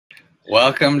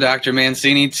Welcome, Dr.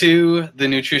 Mancini, to the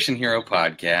Nutrition Hero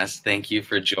podcast. Thank you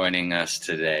for joining us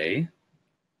today.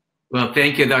 Well,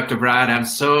 thank you, Dr. Brad. I'm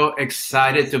so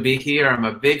excited to be here. I'm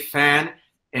a big fan,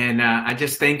 and I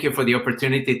just thank you for the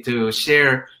opportunity to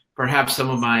share perhaps some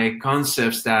of my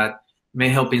concepts that may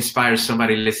help inspire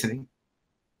somebody listening.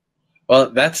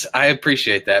 Well, I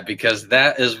appreciate that, because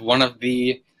that is one of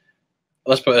the,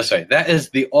 let's put it this way, that is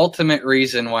the ultimate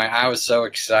reason why I was so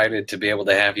excited to be able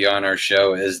to have you on our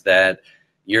show, is that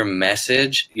your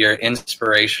message, your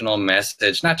inspirational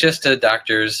message, not just to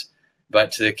doctors,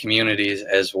 but to the communities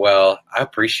as well. I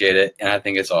appreciate it, and I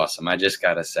think it's awesome. I just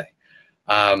got to say.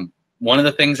 One of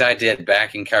the things I did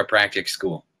back in chiropractic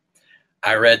school,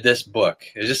 I read this book.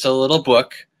 It's just a little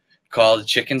book called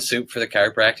Chicken Soup for the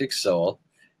Chiropractic Soul.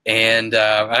 And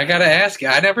I got to ask you,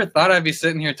 I never thought I'd be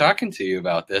sitting here talking to you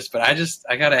about this, but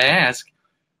I got to ask,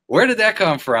 where did that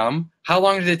come from? How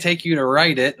long did it take you to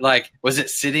write it? Like, was it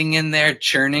sitting in there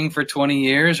churning for 20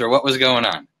 years, or what was going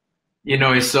on? You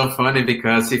know, it's so funny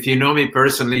because if you know me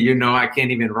personally, you know I can't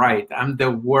even write. I'm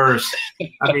the worst.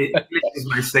 I mean, English is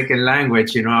my second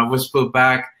language. You know, I was put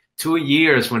back 2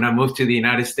 years when I moved to the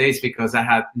United States because I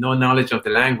had no knowledge of the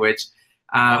language.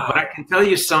 But I can tell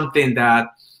you something that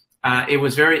it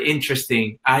was very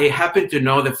interesting. I happen to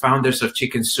know the founders of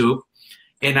Chicken Soup,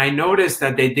 and I noticed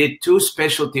that they did 2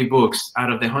 specialty books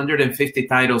out of the 150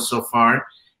 titles so far.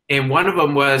 And one of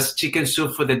them was Chicken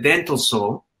Soup for the Dental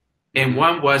Soul, and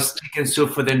one was Chicken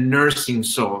Soup for the Nursing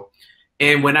Soul.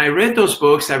 And when I read those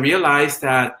books, I realized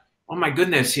that, oh my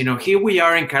goodness, you know, here we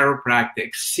are in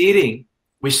chiropractic, sitting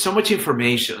with so much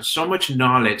information, so much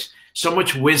knowledge, so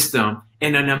much wisdom,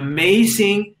 and an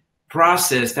amazing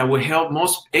process that will help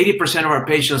most 80% of our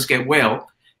patients get well.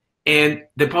 And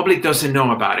the public doesn't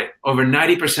know about it. Over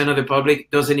 90% of the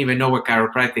public doesn't even know what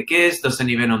chiropractic is, doesn't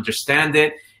even understand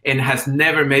it, and has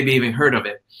never maybe even heard of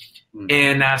it.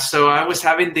 And so I was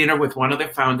having dinner with one of the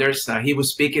founders. He was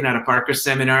speaking at a Parker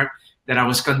seminar that I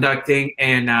was conducting,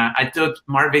 and I took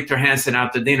Mark Victor Hansen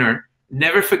out to dinner.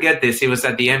 Never forget this. It was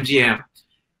at the MGM,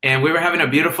 and we were having a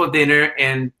beautiful dinner.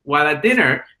 And while at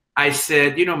dinner, I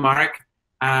said, you know, Mark,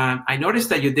 I noticed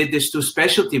that you did these 2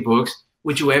 specialty books.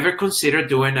 Would you ever consider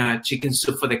doing a Chicken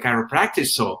Soup for the Chiropractic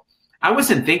Soul? I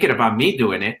wasn't thinking about me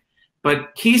doing it,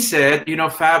 but he said, you know,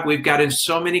 Fab, we've gotten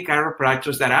so many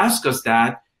chiropractors that ask us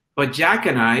that. But Jack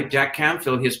and I, Jack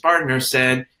Canfield, his partner,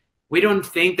 said, we don't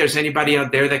think there's anybody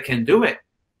out there that can do it.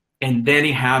 And then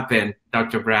it happened,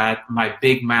 Dr. Brad, my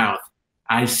big mouth.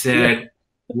 I said,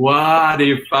 what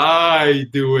if I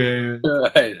do it?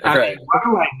 Right. Mean, what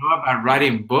do I know about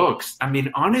writing books? I mean,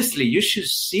 honestly, you should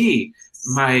see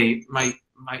my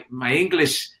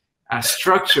English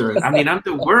structure. I mean, I'm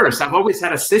the worst. I've always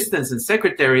had assistants and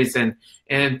secretaries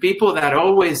and people that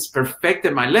always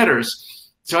perfected my letters.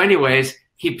 So anyways,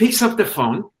 he picks up the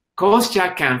phone, calls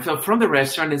Jack Canfield from the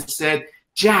restaurant and said,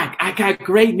 Jack, I got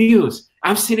great news.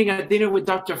 I'm sitting at dinner with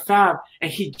Dr. Fab,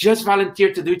 and he just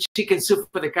volunteered to do Chicken Soup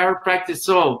for the Chiropractic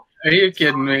Soul. Are you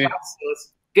kidding me?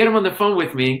 Get him on the phone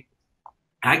with me.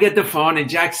 I get the phone, and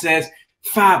Jack says,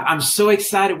 Fab, I'm so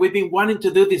excited. We've been wanting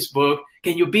to do this book.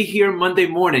 Can you be here Monday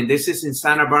morning? This is in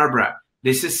Santa Barbara.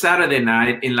 This is Saturday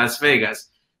night in Las Vegas.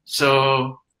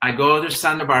 So I go to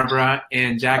Santa Barbara,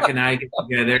 and Jack and I get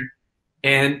together.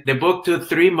 And the book took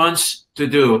 3 months to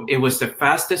do. It was the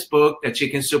fastest book that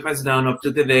Chicken Soup has done up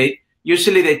to the date.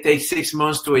 Usually they take 6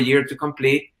 months to a year to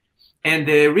complete. And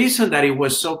the reason that it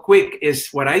was so quick is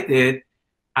what I did.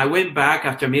 I went back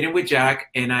after meeting with Jack,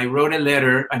 and I wrote a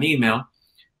letter, an email,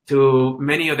 to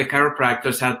many of the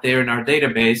chiropractors out there in our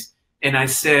database. And I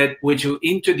said, would you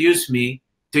introduce me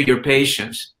to your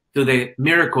patients, to the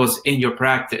miracles in your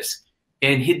practice?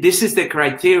 And this is the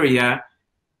criteria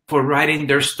for writing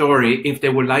their story if they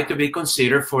would like to be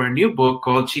considered for a new book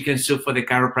called Chicken Soup for the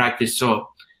Chiropractic Soul.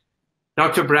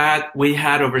 Dr. Brad, we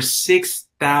had over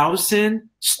 6,000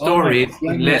 stories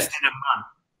in less than a month.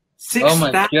 6,000.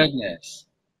 Oh my goodness.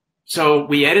 So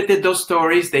we edited those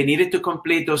stories. They needed to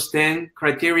complete those 10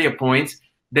 criteria points.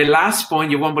 The last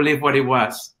point, you won't believe what it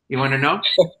was. You want to know?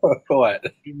 What?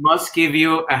 It must give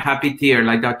you a happy tear,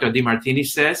 like Dr. DeMartini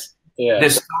says. Yeah. The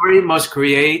story must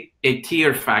create a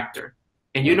tear factor.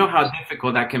 And you know how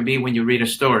difficult that can be when you read a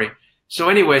story. So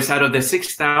anyways, out of the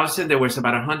 6,000, there was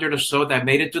about 100 or so that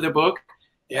made it to the book.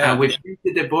 Yeah. We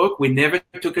printed the book. We never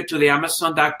took it to the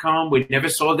Amazon.com. We never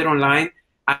sold it online.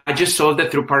 I just sold it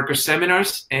through Parker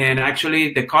seminars. And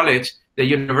actually, the college, the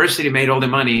university made all the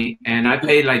money. And I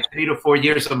paid like 3 to 4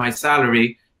 years of my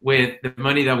salary with the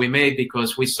money that we made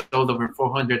because we sold over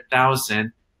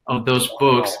 400,000 of those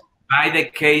books by the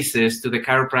cases to the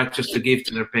chiropractors to give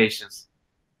to their patients.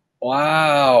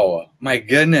 Wow, my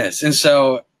goodness. And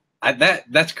so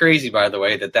That's crazy, by the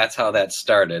way, that's how that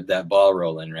started, that ball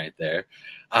rolling right there.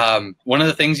 One of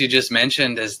the things you just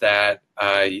mentioned is that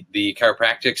the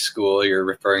chiropractic school, you're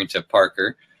referring to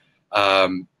Parker.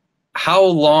 How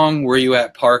long were you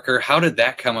at Parker? How did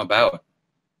that come about?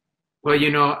 Well,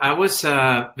 you know, I was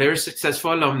a very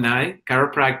successful alumni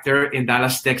chiropractor in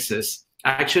Dallas, Texas,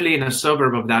 actually in a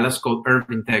suburb of Dallas called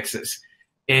Irving, Texas.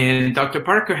 And Dr.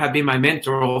 Parker had been my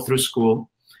mentor all through school.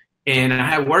 And I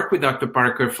had worked with Dr.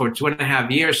 Parker for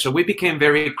 2.5 years. So we became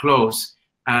very close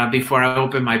before I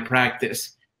opened my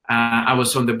practice. I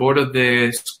was on the board of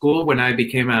the school when I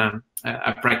became a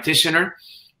practitioner.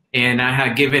 And I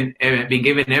had been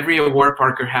given every award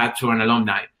Parker had to an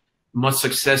alumni. Most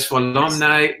successful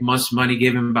alumni, most money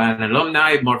given by an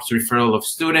alumni, most referral of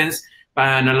students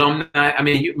by an alumni. I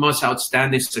mean, most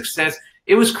outstanding success.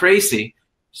 It was crazy.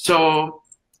 So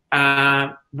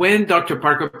when Dr.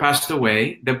 Parker passed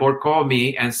away, the board called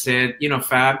me and said, you know,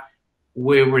 Fab,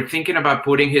 we were thinking about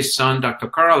putting his son, Dr.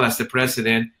 Carl, as the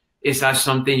president. Is that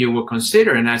something you will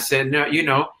consider? And I said, no, you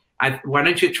know, why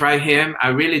don't you try him? I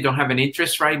really don't have an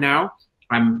interest right now.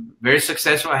 I'm very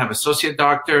successful. I have associate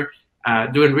doctor.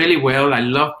 Doing really well. I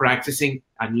love practicing.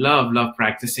 I love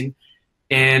practicing.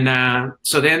 And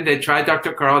so then they tried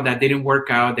Dr. Carl. That didn't work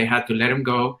out. They had to let him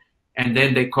go. And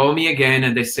then they called me again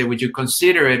and they said, would you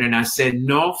consider it? And I said,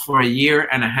 no, for 1.5 years.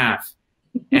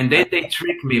 And then they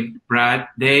tricked me, Brad.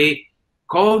 They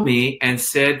called me and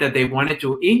said that they wanted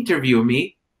to interview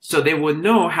me so they would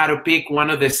know how to pick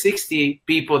one of the 60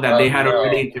 people that they had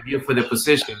already interviewed for the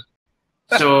position.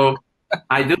 So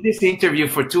I do this interview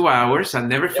for 2 hours. I'll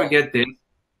never forget this.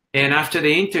 And after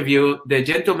the interview, the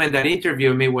gentleman that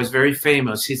interviewed me was very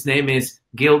famous. His name is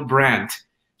Gil Brandt.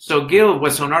 So Gil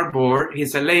was on our board.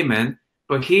 He's a layman,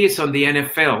 but he is on the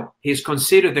NFL. He's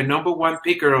considered the #1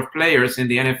 picker of players in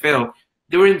the NFL.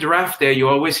 During draft day, you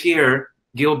always hear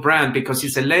Gil Brandt because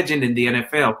he's a legend in the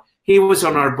NFL. He was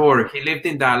on our board. He lived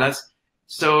in Dallas.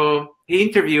 So he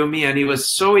interviewed me and he was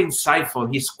so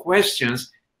insightful. His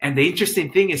questions. And the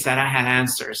interesting thing is that I had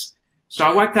answers. So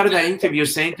I walked out of that interview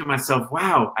saying to myself,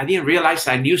 wow, I didn't realize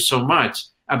I knew so much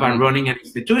about running an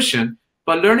institution.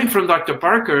 But learning from Dr.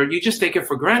 Parker, you just take it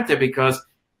for granted because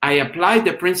I applied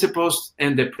the principles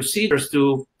and the procedures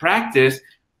to practice,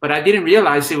 but I didn't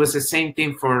realize it was the same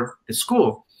thing for the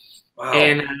school. Wow.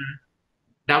 And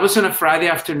that was on a Friday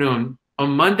afternoon.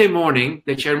 On Monday morning,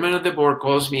 the chairman of the board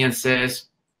calls me and says,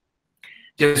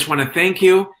 just want to thank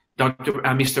you.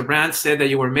 Mr. Brandt said that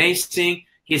you were amazing.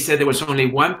 He said there was only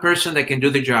one person that can do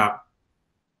the job.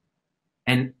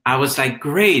 And I was like,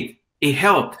 great, it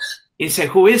helped. He said,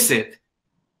 who is it?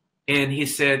 And he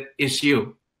said, it's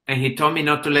you. And he told me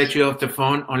not to let you off the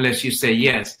phone unless you say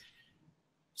yes.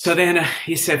 So then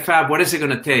he said, Fab, what is it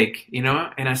going to take? You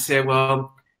know? And I said,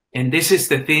 well, and this is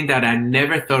the thing that I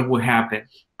never thought would happen.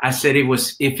 I said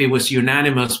if it was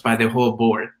unanimous by the whole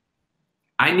board.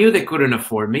 I knew they couldn't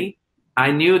afford me.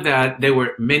 I knew that there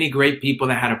were many great people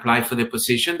that had applied for the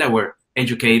position that were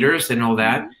educators and all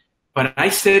that. But I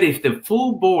said, if the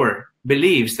full board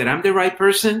believes that I'm the right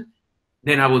person,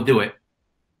 then I will do it.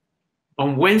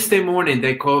 On Wednesday morning,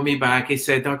 they called me back. He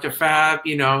said, Dr. Fab,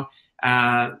 you know,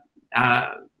 Rob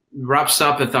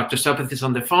Suppeth, Dr. Suppeth is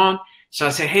on the phone. So I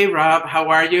said, hey, Rob, how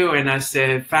are you? And I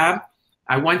said, Fab,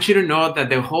 I want you to know that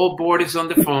the whole board is on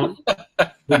the phone.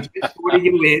 We just put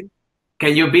you in.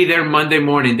 Can you be there Monday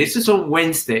morning? This is on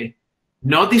Wednesday.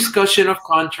 No discussion of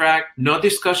contract, no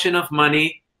discussion of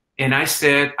money. And I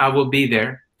said, I will be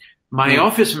there. My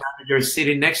office manager is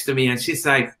sitting next to me and she's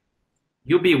like,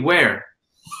 you beware.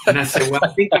 And I said, well, I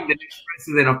think I'm the next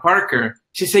president of Parker.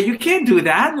 She said, you can't do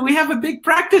that. We have a big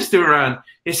practice to run.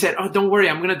 He said, oh, don't worry.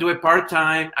 I'm going to do it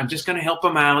part-time. I'm just going to help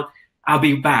them out. I'll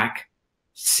be back.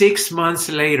 6 months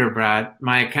later, Brad,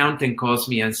 my accountant calls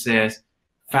me and says,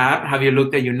 Fab, have you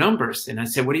looked at your numbers? And I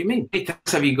said, what do you mean? How many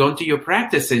times have you gone to your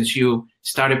practice since you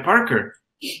started Parker?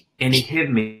 And it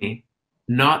hit me.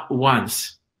 Not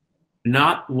once.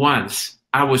 Not once.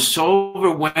 I was so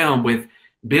overwhelmed with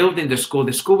building the school.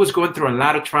 The school was going through a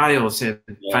lot of trials and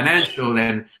financial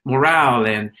and morale,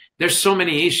 and there's so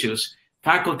many issues.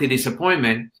 Faculty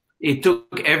disappointment. It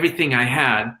took everything I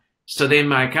had. So then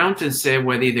my accountant said,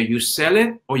 well, either you sell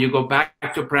it or you go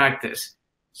back to practice.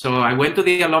 So I went to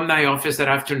the alumni office that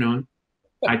afternoon.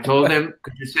 I told them,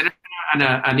 could you send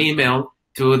an email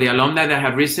to the alumni that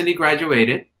have recently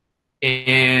graduated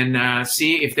and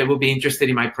see if they will be interested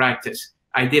in my practice.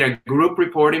 I did a group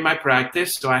report in my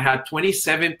practice. So I had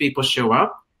 27 people show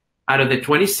up. Out of the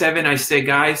 27, I said,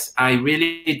 guys, I'm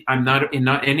not in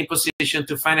any position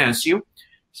to finance you.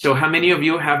 So how many of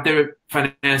you have the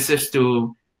finances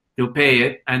to pay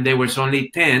it? And there was only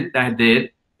 10 that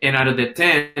did. And out of the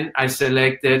 10, I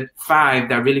selected 5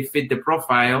 that really fit the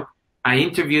profile. I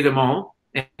interviewed them all,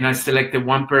 and I selected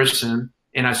one person,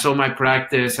 and I sold my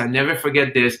practice. I never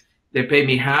forget this. They paid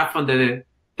me half on the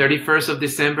 31st of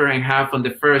December and half on the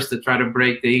 1st to try to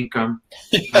break the income.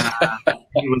 It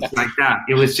was like that.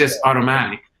 It was just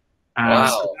automatic. Wow.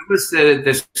 So that was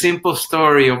the simple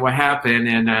story of what happened.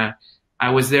 And I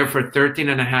was there for 13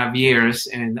 and a half years.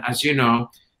 And as you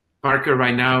know, Parker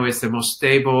right now is the most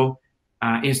stable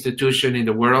institution in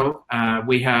the world.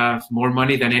 We have more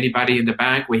money than anybody in the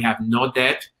bank. We have no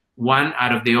debt. One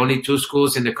out of the only 2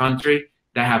 schools in the country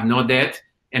that have no debt.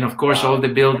 And of course, all the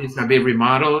buildings have been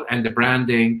remodeled and the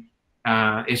branding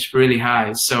is really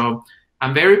high. So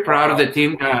I'm very proud of the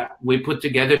team that we put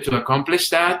together to accomplish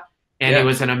that. And it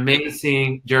was an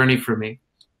amazing journey for me.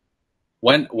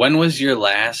 When was your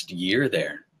last year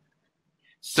there?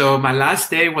 So my last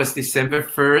day was December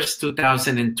 1st,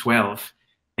 2012.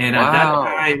 And at that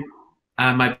time,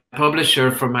 my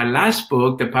publisher for my last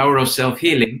book, The Power of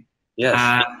Self-Healing,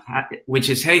 which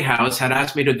is Hay House, had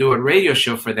asked me to do a radio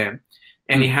show for them.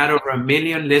 And he had over 1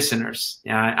 million listeners.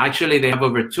 Actually, they have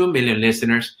over 2 million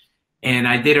listeners. And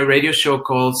I did a radio show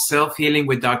called Self-Healing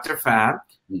with Dr. Fab,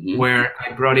 where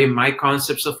I brought in my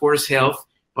concepts of horse health,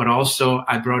 but also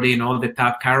I brought in all the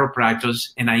top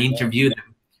chiropractors and I interviewed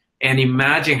them. And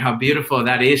imagine how beautiful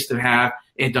that is to have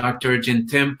a Dr.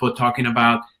 Gentempo talking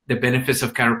about the benefits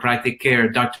of chiropractic care,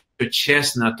 Dr.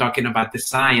 Chestnut talking about the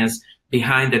science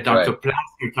behind it, Dr.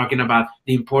 Plaster talking about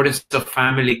the importance of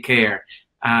family care.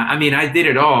 I mean, I did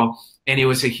it all, and it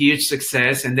was a huge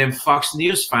success. And then Fox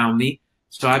News found me.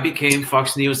 So I became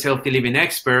Fox News Healthy Living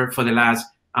expert for the last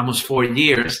almost 4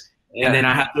 years. And then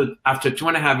I had to, after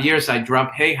 2.5 years, I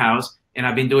dropped Hay House, and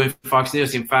I've been doing Fox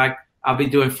News. In fact, I'll be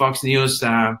doing Fox News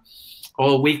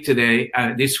all week today,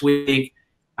 this week,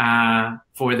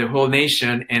 for the whole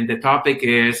nation. And the topic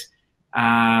is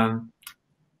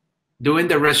doing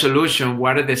the resolution.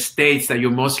 What are the states that you're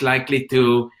most likely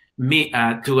to meet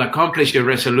to accomplish your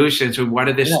resolutions, or what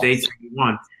are the states that you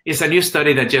want? It's a new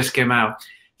study that just came out.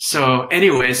 So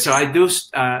anyway, so I do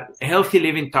healthy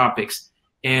living topics.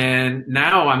 And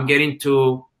now I'm getting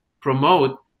to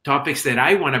promote topics that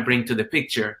I want to bring to the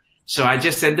picture. So I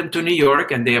just send them to New York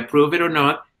and they approve it or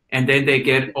not. And then they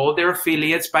get all their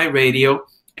affiliates by radio.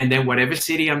 And then whatever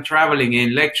city I'm traveling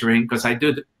in, lecturing, because I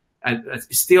do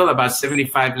still about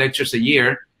 75 lectures a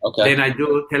year. Then I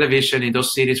do television in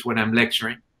those cities when I'm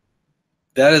lecturing.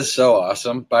 That is so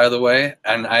awesome, by the way.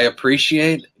 And I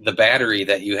appreciate the battery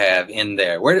that you have in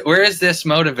there. Where is this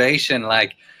motivation?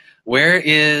 Like, where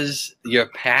is your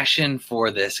passion for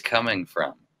this coming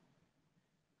from?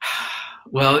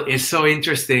 Well, it's so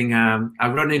interesting. I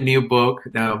wrote a new book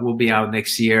that will be out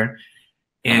next year.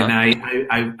 And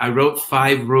I wrote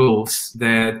 5 rules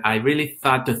that I really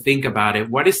thought to think about it.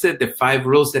 What is the 5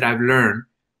 rules that I've learned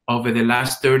over the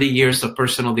last 30 years of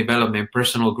personal development,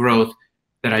 personal growth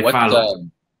that I follow?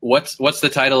 What's the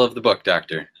title of the book,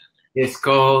 Doctor? It's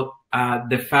called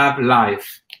The Fab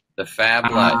Life. The Fab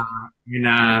Life.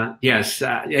 Yes,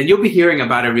 and you'll be hearing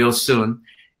about it real soon.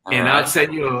 And I'll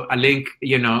send you a link,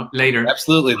 later.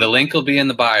 Absolutely. The link will be in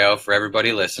the bio for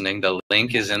everybody listening. The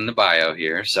link is in the bio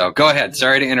here. So go ahead.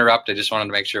 Sorry to interrupt. I just wanted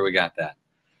to make sure we got that.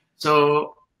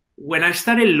 So when I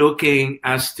started looking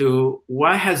as to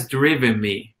what has driven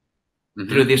me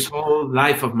through this whole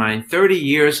life of mine, 30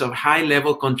 years of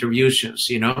high-level contributions,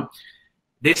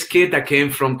 this kid that came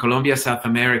from Colombia, South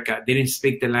America, didn't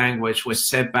speak the language, was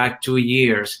set back 2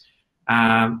 years,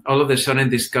 all of a sudden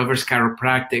discovers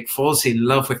chiropractic, falls in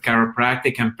love with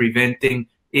chiropractic and preventing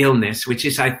illness, which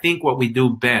is, I think, what we do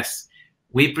best.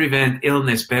 We prevent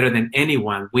illness better than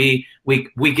anyone. We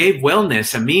gave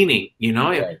wellness a meaning,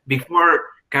 Before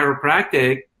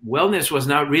chiropractic, wellness was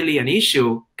not really an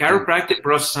issue. Chiropractic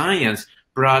brought science,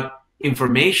 brought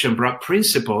information, brought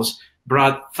principles,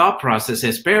 brought thought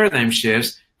processes, paradigm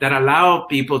shifts that allow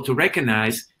people to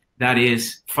recognize that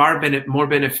is far more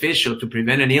beneficial to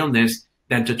prevent an illness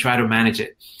than to try to manage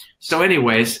it. So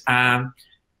anyways,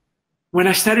 when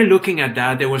I started looking at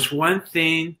that, there was one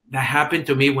thing that happened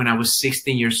to me when I was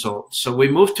 16 years old. So we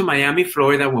moved to Miami,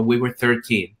 Florida when we were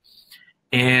 13.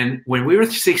 And when we were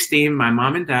 16, my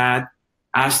mom and dad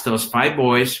asked us 5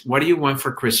 boys, what do you want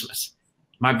for Christmas?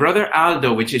 My brother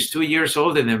Aldo, which is 2 years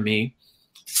older than me,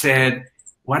 said,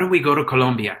 why don't we go to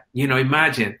Colombia?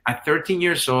 Imagine at 13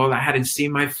 years old, I hadn't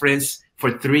seen my friends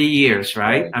for 3 years,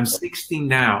 right? I'm 16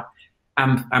 now.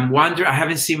 I'm wondering, I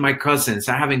haven't seen my cousins.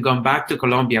 I haven't gone back to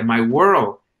Colombia. My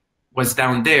world was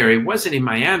down there. It wasn't in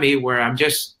Miami where I'm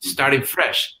just starting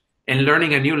fresh and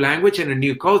learning a new language and a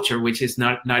new culture, which is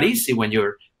not easy when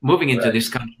you're moving into this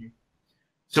country.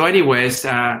 So anyways,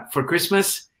 for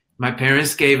Christmas, my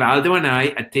parents gave Aldo and I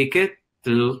a ticket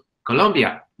to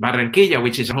Colombia, Barranquilla,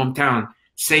 which is our hometown,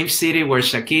 same city where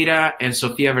Shakira and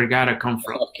Sofia Vergara come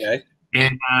from. Okay.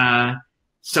 And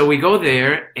so we go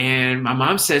there, and my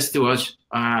mom says to us,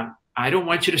 I don't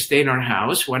want you to stay in our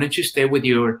house. Why don't you stay with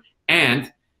your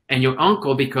aunt and your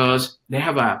uncle, because they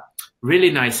have a really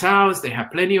nice house. They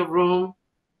have plenty of room.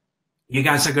 You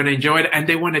guys are going to enjoy it, and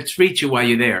they want to treat you while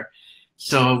you're there.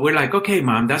 So we're like, okay,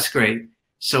 Mom, that's great.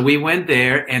 So we went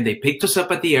there, and they picked us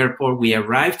up at the airport. We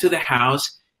arrived to the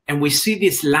house, and we see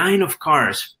this line of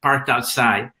cars parked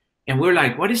outside. And we're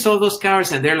like, what is all those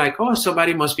cars? And they're like, oh,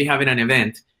 somebody must be having an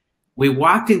event. We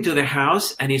walked into the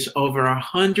house, and it's over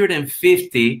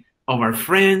 150 of our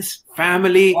friends,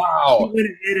 family. Wow. We went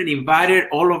ahead and invited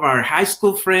all of our high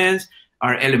school friends,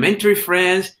 our elementary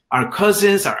friends, our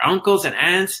cousins, our uncles and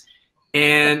aunts.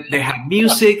 And they had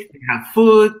music, they had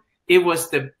food. It was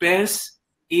the best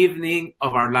evening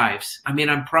of our lives. I mean,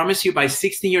 I promise you, by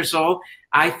 16 years old,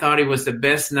 I thought it was the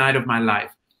best night of my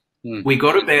life. We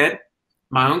go to bed.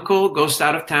 My uncle goes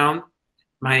out of town.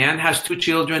 My aunt has 2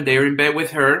 children. They're in bed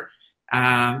with her.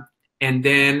 And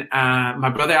then my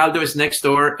brother Aldo is next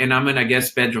door, and I'm in a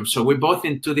guest bedroom. So we're both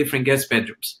in 2 different guest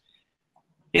bedrooms.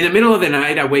 In the middle of the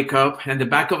night, I wake up, and the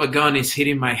back of a gun is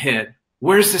hitting my head.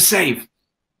 Where's the safe?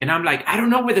 And I'm like, I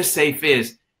don't know where the safe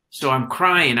is. So I'm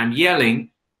crying, I'm yelling.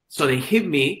 So they hit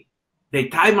me. They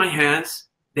tie my hands.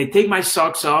 They take my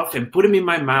socks off and put them in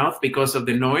my mouth because of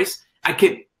the noise.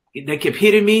 They kept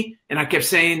hitting me, and I kept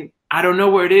saying, I don't know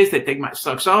where it is. They take my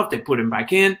socks off. They put them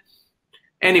back in.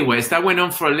 Anyways, that went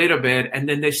on for a little bit. And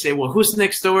then they say, well, who's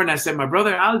next door? And I said, my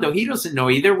brother Aldo. He doesn't know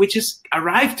either. We just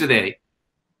arrived today.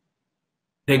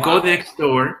 They go next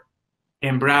door.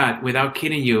 And Brad, without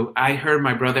kidding you, I heard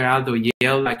my brother Aldo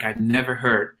yell like I've never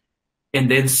heard. And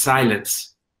then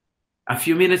silence. A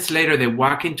few minutes later, they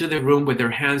walk into the room with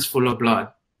their hands full of blood.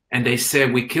 And they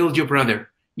said, we killed your brother.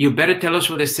 You better tell us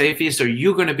where the safe is, or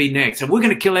you're going to be next. And we're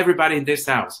going to kill everybody in this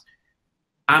house.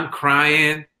 I'm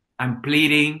crying. I'm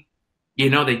pleading. You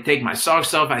know, they take my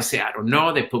socks off. I say, I don't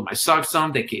know. They put my socks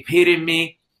on. They keep hitting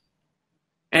me.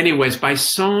 Anyways, by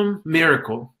some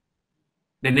miracle,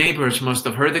 the neighbors must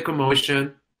have heard the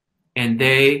commotion, and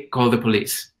they called the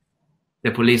police.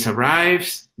 The police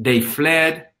arrives, they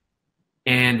fled,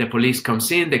 and the police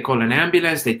comes in. They call an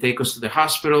ambulance. They take us to the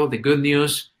hospital. The good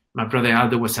news, my brother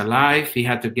Aldo was alive. He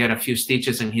had to get a few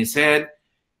stitches in his head.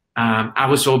 I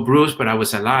was all bruised, but I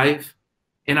was alive.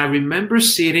 And I remember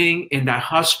sitting in that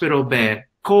hospital bed,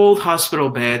 cold hospital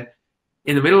bed,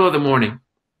 in the middle of the morning.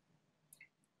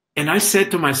 And I said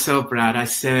to myself, Brad, I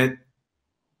said,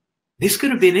 this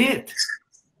could have been it.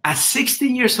 At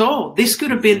 16 years old, this could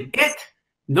have been it.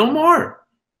 No more.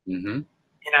 And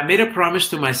I made a promise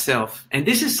to myself. And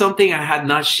this is something I had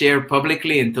not shared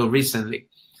publicly until recently.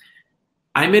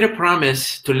 I made a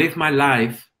promise to live my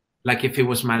life like if it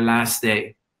was my last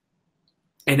day.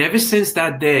 And ever since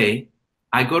that day,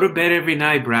 I go to bed every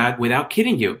night, Brad, without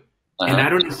kidding you. And I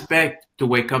don't expect to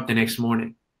wake up the next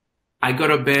morning. I go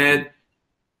to bed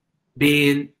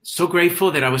being so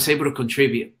grateful that I was able to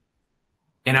contribute.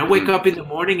 And I wake up in the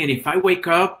morning, and if I wake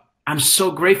up, I'm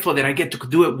so grateful that I get to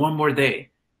do it one more day.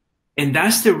 And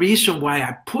that's the reason why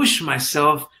I push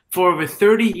myself for over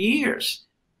 30 years.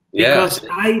 Because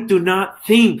I do not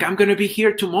think I'm going to be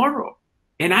here tomorrow.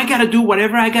 And I got to do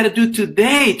whatever I got to do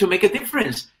today to make a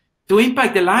difference, to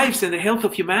impact the lives and the health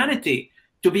of humanity,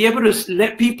 to be able to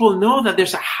let people know that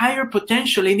there's a higher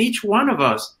potential in each one of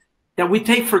us that we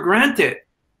take for granted.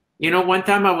 You know, one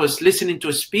time I was listening to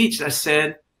a speech that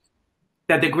said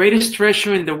that the greatest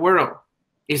treasure in the world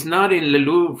is not in the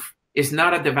Louvre, it's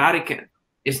not at the Vatican,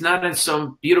 it's not in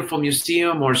some beautiful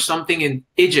museum or something in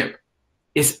Egypt.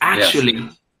 It's actually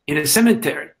in a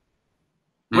cemetery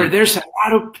where there's a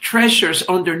lot of treasures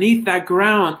underneath that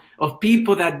ground of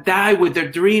people that die with their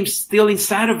dreams still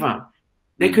inside of them.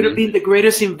 They could have been the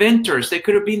greatest inventors. They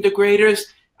could have been the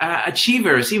greatest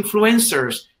achievers,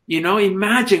 influencers. You know,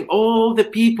 imagine all the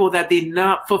people that did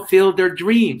not fulfill their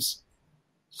dreams.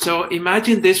 So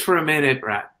imagine this for a minute,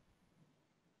 Brad.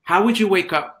 How would you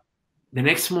wake up the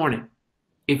next morning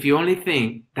if you only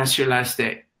think that's your last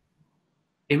day?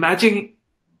 Imagine,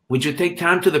 would you take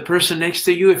time to the person next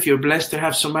to you if you're blessed to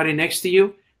have somebody next to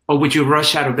you? Or would you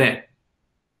rush out of bed,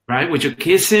 right? Would you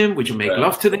kiss him? Would you make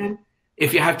love to them?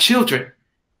 If you have children,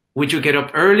 would you get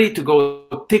up early to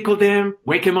go tickle them,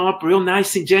 wake them up real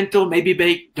nice and gentle, maybe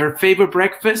make their favorite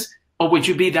breakfast? Or would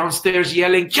you be downstairs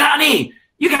yelling, Johnny,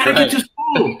 you got to get to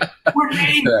school. We're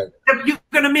late. You're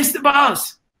going to miss the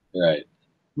bus.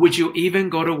 Would you even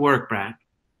go to work, Brad?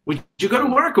 Would you go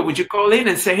to work, or would you call in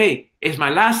and say, hey, it's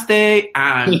my last day.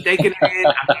 I'm taking it in.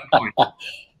 I'm not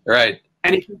going.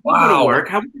 And if you do go to Wow. work,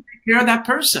 how would you take care of that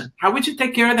person? How would you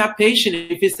take care of that patient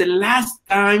if it's the last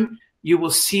time you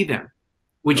will see them?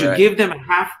 Would you Right. give them a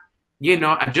half,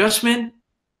 adjustment,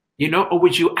 or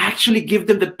would you actually give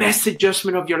them the best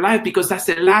adjustment of your life? Because that's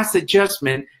the last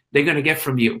adjustment they're going to get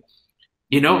from you.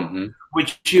 Mm-hmm.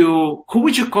 Who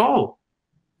would you call?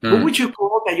 Who Hmm. would you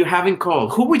call that you haven't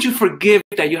called? Who would you forgive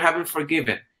that you haven't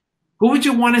forgiven? Who would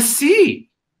you want to see?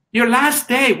 Your last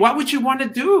day, what would you want to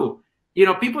do?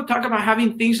 People talk about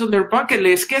having things on their bucket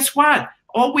list. Guess what?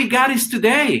 All we got is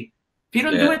today. If you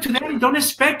don't do Yeah. it today, don't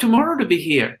expect tomorrow to be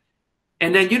here.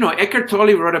 And then, Eckhart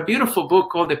Tolle wrote a beautiful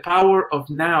book called The Power of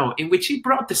Now, in which he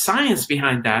brought the science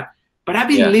behind that. But I've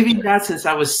been Yeah. living that since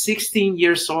I was 16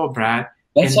 years old, Brad.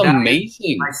 That's And that is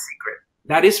amazing. my secret.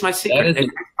 That is my secret.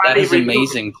 That is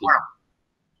amazing.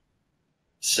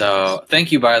 So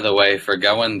thank you, by the way, for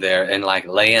going there and like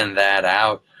laying that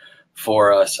out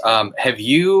for us. Have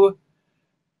you?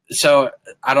 So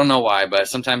I don't know why, but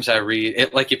sometimes I read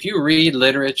it. Like if you read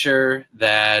literature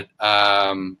that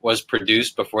was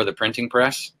produced before the printing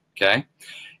press, okay.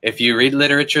 If you read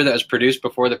literature that was produced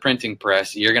before the printing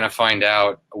press, you're going to find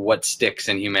out what sticks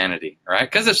in humanity, right?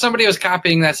 Because if somebody was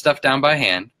copying that stuff down by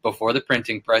hand before the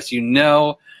printing press, you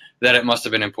know that it must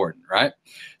have been important, right?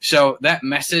 So that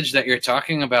message that you're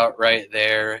talking about right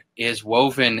there is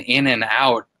woven in and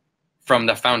out from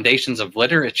the foundations of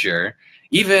literature,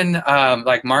 even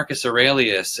like Marcus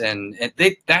Aurelius. And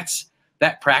that's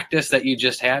that practice that you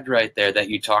just had right there that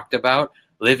you talked about,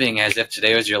 living as if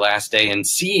today was your last day and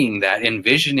seeing that,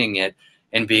 envisioning it,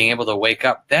 and being able to wake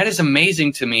up. That is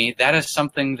amazing to me. That is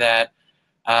something that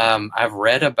I've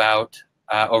read about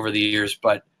over the years,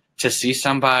 but to see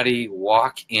somebody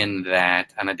walk in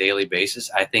that on a daily basis,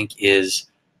 I think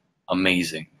is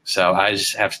amazing. So I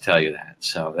just have to tell you that.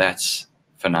 So that's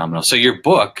phenomenal. So your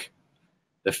book,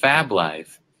 The Fab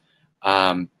Life,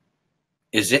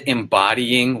 is it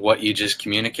embodying what you just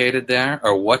communicated there,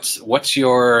 or what's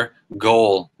your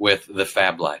goal with The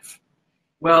Fab Life?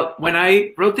 Well, when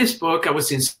I wrote this book, I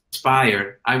was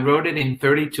inspired. I wrote it in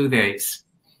 32 days.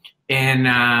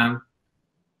 And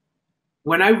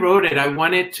when I wrote it, I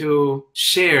wanted to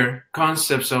share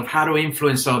concepts of how to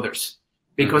influence others,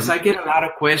 because I get a lot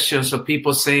of questions of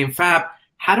people saying, Fab,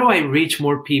 how do I reach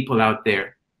more people out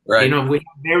there? Right. We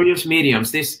have various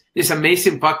mediums. This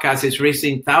amazing podcast is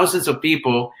reaching thousands of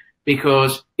people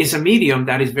because it's a medium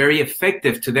that is very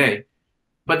effective today.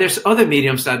 But there's other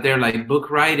mediums out there like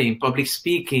book writing, public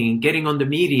speaking, getting on the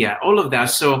media, all of that.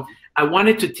 So I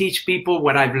wanted to teach people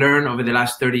what I've learned over the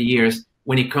last 30 years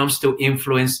when it comes to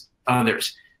influence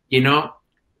others.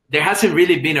 There hasn't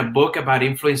really been a book about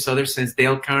influence others since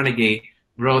Dale Carnegie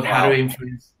wrote How to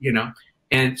Influence,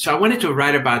 And so I wanted to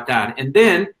write about that. And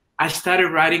then I started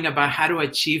writing about how to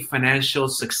achieve financial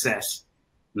success.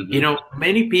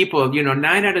 Many people,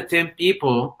 9 out of 10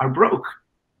 people are broke.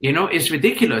 It's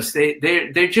ridiculous.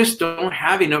 They just don't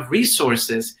have enough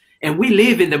resources. And we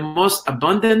live in the most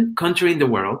abundant country in the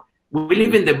world. We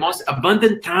live in the most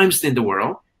abundant times in the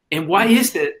world. And why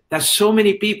is it that so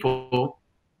many people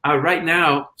are right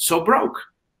now so broke?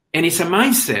 And it's a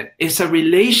mindset. It's a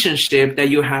relationship that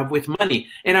you have with money.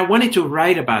 And I wanted to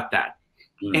write about that.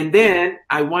 And then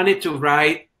I wanted to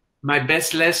write my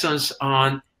best lessons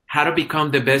on how to become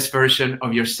the best version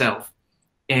of yourself.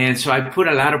 And so I put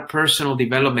a lot of personal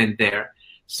development there.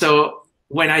 So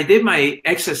when I did my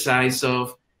exercise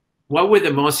of what were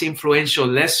the most influential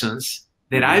lessons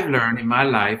that I've learned in my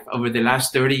life over the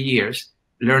last 30 years,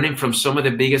 learning from some of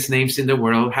the biggest names in the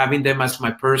world, having them as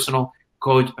my personal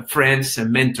coach, friends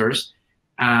and mentors,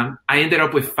 I ended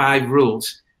up with 5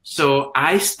 rules. So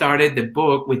I started the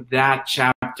book with that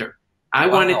chapter. I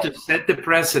wanted to set the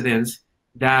precedence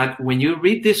that when you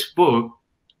read this book,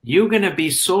 you're going to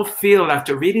be so filled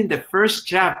after reading the first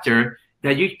chapter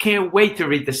that you can't wait to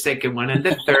read the second one and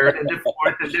the third and the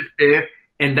fourth and the fifth.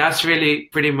 And that's really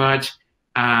pretty much,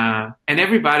 and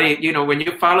everybody, when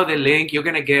you follow the link, you're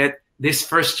going to get this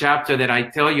first chapter that I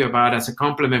tell you about as a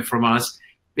compliment from us,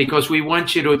 because we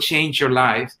want you to change your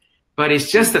life. But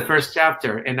it's just the first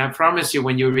chapter. And I promise you,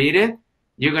 when you read it,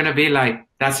 you're going to be like,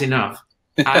 that's enough.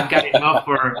 I've got enough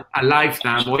for a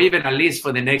lifetime, or even at least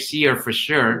for the next year for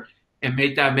sure. And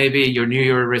make that maybe your New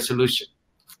Year resolution.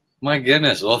 My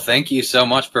goodness. Well, thank you so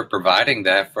much for providing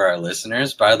that for our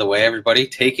listeners. By the way, everybody,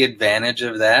 take advantage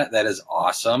of that. That is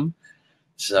awesome.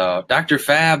 So, Dr.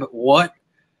 Fab, what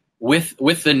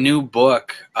with the new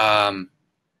book,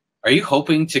 are you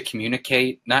hoping to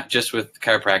communicate not just with the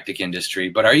chiropractic industry,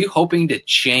 but are you hoping to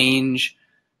change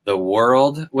the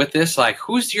world with this? Like,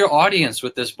 who's your audience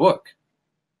with this book?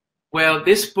 Well,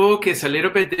 this book is a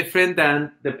little bit different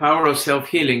than The Power of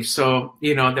Self-Healing. So,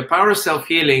 The Power of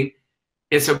Self-Healing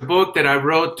It's a book that I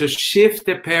wrote to shift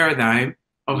the paradigm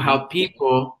of how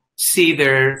people see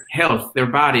their health, their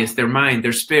bodies, their mind,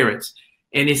 their spirits.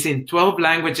 And it's in 12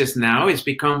 languages now. It's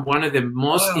become one of the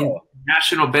most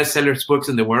international bestsellers books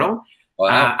in the world.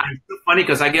 Wow. It's so funny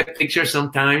because I get pictures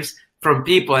sometimes from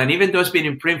people, and even though it's been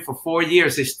in print for 4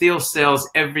 years, it still sells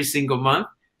every single month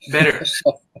better.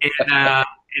 And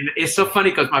it's so funny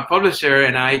because my publisher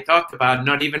and I talked about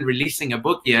not even releasing a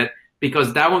book yet,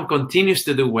 because that one continues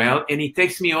to do well, and he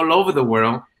takes me all over the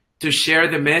world to share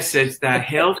the message that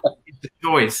health is a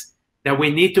choice, that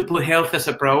we need to put health as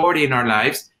a priority in our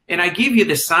lives. And I give you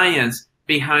the science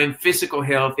behind physical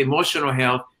health, emotional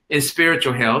health, and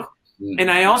spiritual health.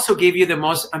 And I also give you the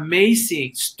most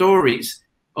amazing stories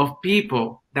of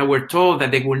people that were told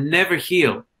that they will never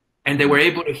heal, and they were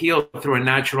able to heal through a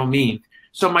natural means.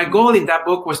 So my goal in that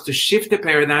book was to shift the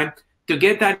paradigm, to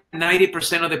get that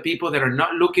 90% of the people that are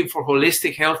not looking for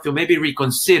holistic health to maybe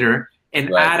reconsider and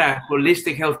add a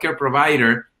holistic healthcare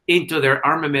provider into their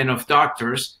armament of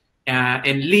doctors,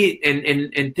 and lead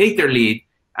and take their lead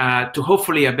to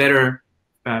hopefully a better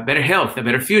health, a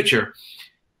better future.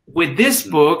 With this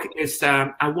book,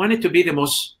 I want it to be the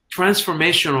most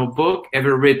transformational book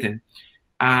ever written.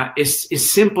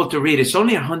 It's simple to read. It's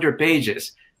only 100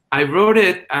 pages. I wrote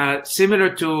it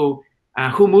similar to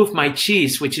Who Moved My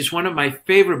Cheese, which is one of my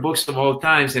favorite books of all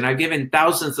times, and I've given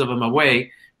thousands of them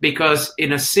away, because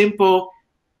in a simple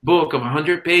book of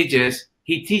 100 pages,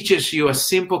 he teaches you a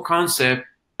simple concept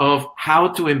of how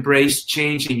to embrace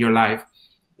change in your life.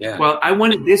 Yeah. Well, I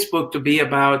wanted this book to be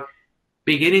about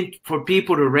beginning for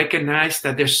people to recognize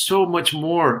that there's so much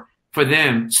more for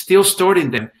them still stored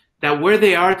in them, that where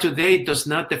they are today does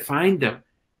not define them,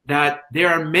 that they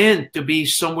are meant to be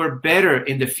somewhere better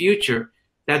in the future,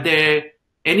 that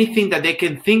anything that they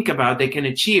can think about, they can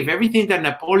achieve. Everything that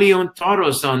Napoleon taught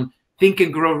us on Think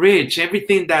and Grow Rich,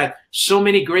 everything that so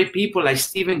many great people like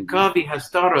Stephen Covey has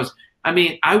taught us. I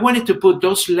mean, I wanted to put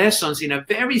those lessons in a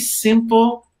very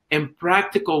simple and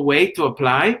practical way to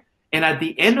apply. And at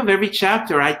the end of every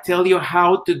chapter, I tell you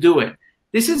how to do it.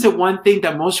 This is the one thing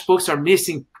that most books are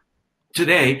missing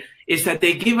today, is that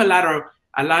they give a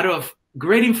lot of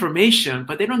great information,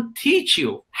 but they don't teach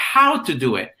you how to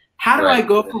do it. How do I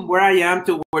go from where I am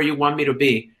to where you want me to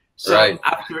be? So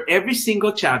after every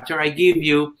single chapter, I give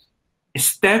you a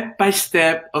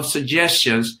step-by-step of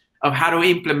suggestions of how to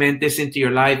implement this into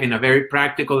your life in a very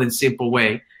practical and simple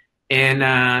way.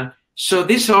 And so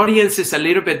this audience is a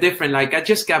little bit different. Like, I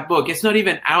just got booked. It's not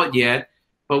even out yet,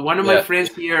 but one of my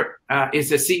friends here is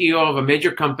the CEO of a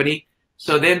major company.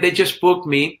 So then they just booked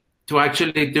me to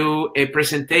actually do a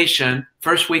presentation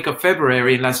first week of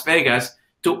February in Las Vegas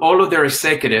to all of their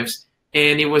executives.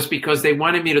 And it was because they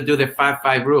wanted me to do the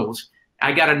 5-5 rules.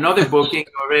 I got another booking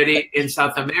already in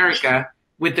South America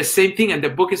with the same thing, and the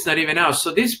book is not even out.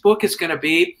 So this book is going to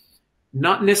be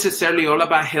not necessarily all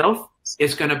about health.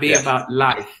 It's going to be about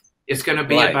life. It's going to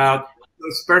be about,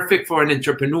 it's perfect for an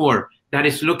entrepreneur that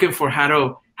is looking for how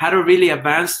to really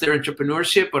advance their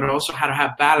entrepreneurship, but also how to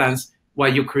have balance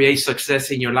while you create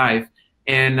success in your life.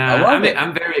 And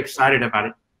I'm very excited about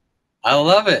it. I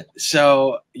love it.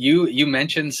 So you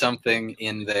mentioned something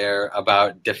in there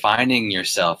about defining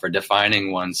yourself or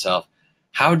defining oneself.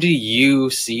 How do you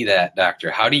see that,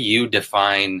 Doctor? How do you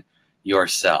define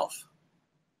yourself?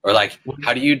 Or like,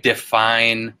 how do you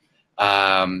define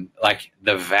like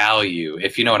the value,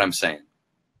 if you know what I'm saying?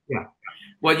 Yeah.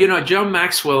 Well, you know, John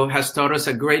Maxwell has taught us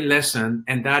a great lesson,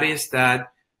 and that is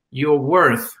that your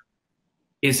worth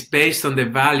is based on the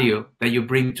value that you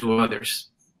bring to others.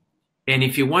 And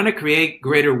if you want to create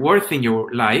greater worth in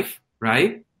your life,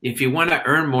 right? If you want to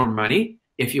earn more money,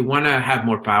 if you want to have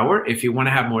more power, if you want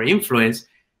to have more influence,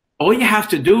 all you have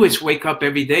to do is wake up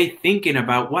every day thinking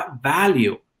about what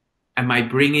value am I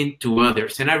bringing to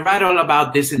others. And I write all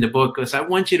about this in the book because I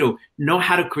want you to know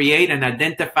how to create and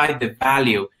identify the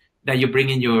value that you bring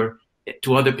in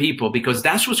to other people, because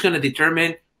that's what's going to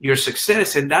determine your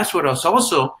success. And that's what is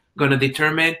also going to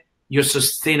determine your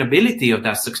sustainability of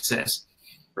that success.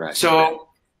 Right. So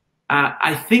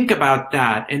I think about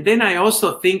that. And then I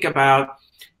also think about,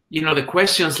 you know, the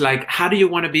questions like, how do you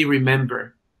want to be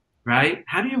remembered, right?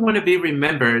 How do you want to be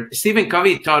remembered? Stephen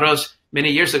Covey taught us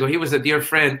many years ago. He was a dear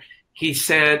friend. He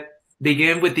said,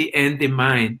 begin with the end in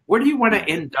mind. Where do you want to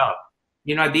end up?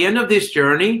 You know, at the end of this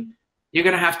journey, you're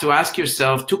going to have to ask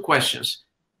yourself two questions,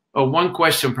 or one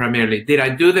question primarily. Did I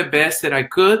do the best that I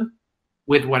could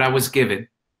with what I was given,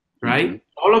 right? Mm-hmm.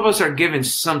 All of us are given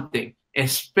something,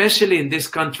 especially in this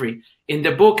country. In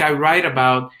the book, I write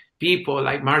about people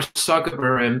like Mark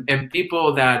Zuckerberg and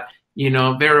people that, you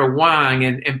know, Vera Wang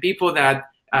and people that,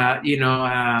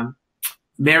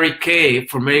 Mary Kay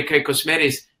for Mary Kay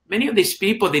Cosmetics. Many of these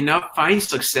people did not find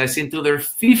success into their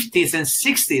 50s and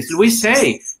 60s. Louise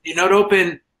Hay did not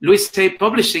open Louise Hay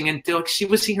Publishing until she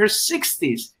was in her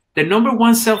 60s. The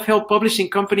 #1 self-help publishing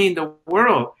company in the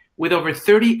world with over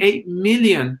 38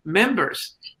 million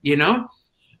members, you know?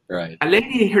 Right. A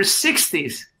lady in her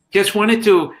 60s just wanted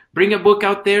to bring a book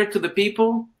out there to the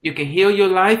people. You can heal your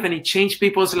life, and it changed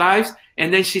people's lives.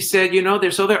 And then she said, you know,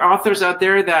 there's other authors out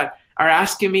there that are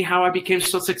asking me how I became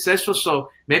so successful. So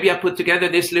maybe I put together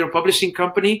this little publishing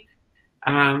company.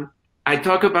 I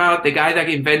talk about the guy that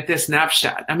invented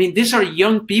Snapchat. I mean, these are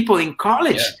young people in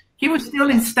college. Yeah. He was still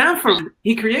in Stanford.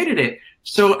 He created it.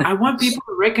 So I want people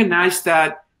to recognize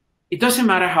that it doesn't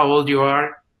matter how old you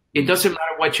are. It doesn't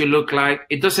matter what you look like.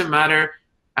 It doesn't matter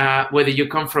whether you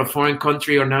come from a foreign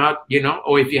country or not, you know,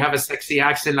 or if you have a sexy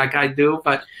accent like I do.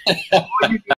 But all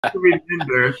you need to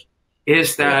remember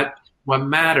is that what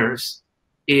matters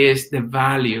is the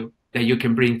value that you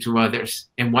can bring to others.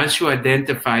 And once you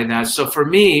identify that, so for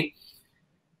me,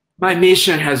 my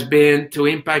mission has been to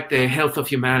impact the health of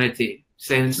humanity.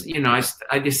 Since, you know,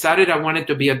 I decided I wanted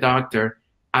to be a doctor,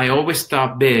 I always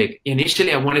thought big.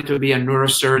 Initially, I wanted to be a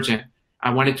neurosurgeon.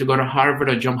 I wanted to go to Harvard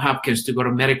or Johns Hopkins to go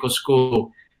to medical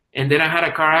school. And then I had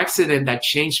a car accident that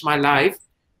changed my life,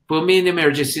 put me in the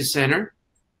emergency center.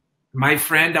 My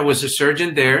friend that was a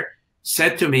surgeon there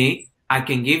said to me, I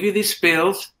can give you these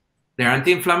pills. They're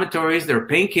anti-inflammatories, they're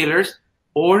painkillers,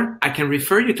 or I can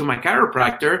refer you to my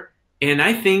chiropractor, and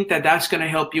I think that that's going to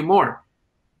help you more.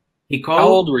 He called. How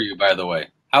old were you, by the way?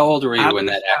 How old were you when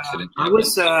that accident happened? I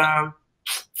was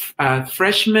a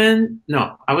freshman.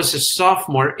 No, I was a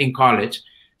sophomore in college.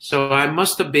 So I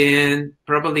must have been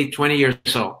probably 20 years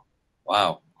old.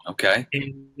 Wow. Okay.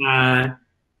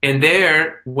 And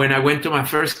there, when I went to my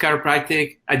first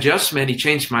chiropractic adjustment, it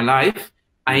changed my life.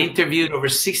 I interviewed over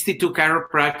 62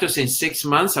 chiropractors in 6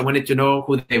 months. I wanted to know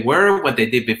who they were, what they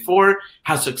did before,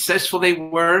 how successful they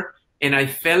were. And I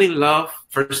fell in love,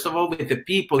 first of all, with the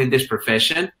people in this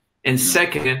profession. And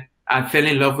second, I fell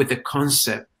in love with the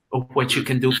concept of what you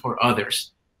can do for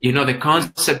others. You know, the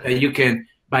concept that you can,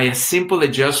 by a simple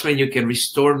adjustment, you can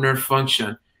restore nerve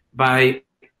function. By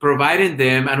providing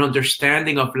them an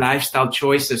understanding of lifestyle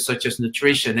choices such as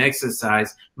nutrition,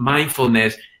 exercise,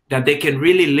 mindfulness, that they can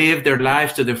really live their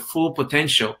life to their full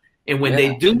potential. And when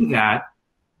they do that,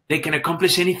 they can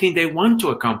accomplish anything they want to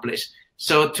accomplish.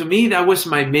 So to me, that was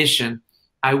my mission.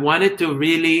 I wanted to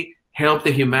really help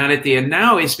the humanity. And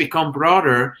now it's become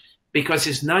broader because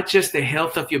it's not just the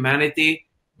health of humanity,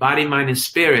 body, mind, and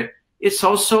spirit. It's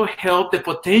also help the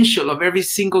potential of every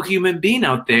single human being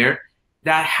out there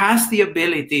that has the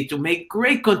ability to make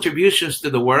great contributions to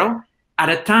the world at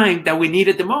a time that we need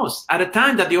it the most, at a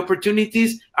time that the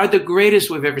opportunities are the greatest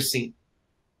we've ever seen.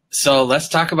 So let's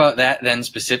talk about that then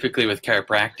specifically with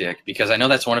chiropractic, because I know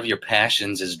that's one of your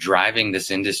passions is driving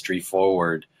this industry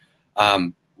forward.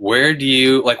 Where do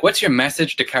you, like, what's your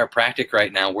message to chiropractic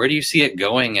right now? Where do you see it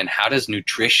going, and how does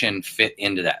nutrition fit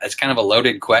into that? That's kind of a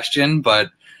loaded question,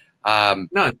 but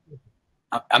no,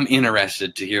 I'm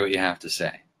interested to hear what you have to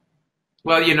say.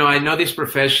 Well, you know, I know this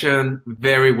profession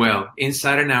very well,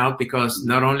 inside and out, because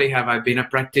not only have I been a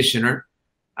practitioner,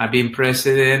 I've been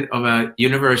president of a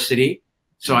university,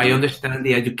 so I understand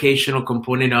the educational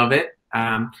component of it.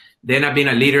 Then I've been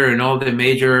a leader in all the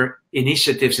major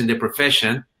initiatives in the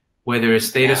profession, whether it's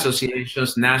state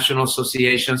associations, national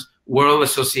associations, world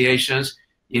associations.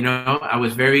 You know, I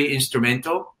was very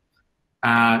instrumental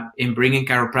in bringing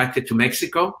chiropractic to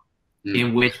Mexico,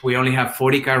 in which we only have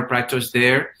 40 chiropractors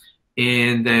there.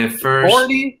 In the first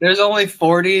 40, there's only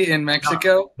 40 in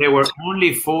Mexico. No, there were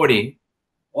only 40.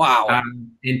 Wow.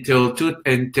 Until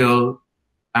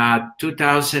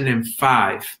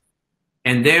 2005,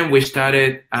 and then we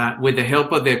started with the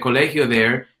help of the colegio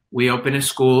there. We opened a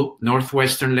school,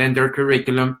 Northwestern Lender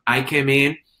curriculum. I came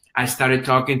in. I started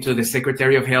talking to the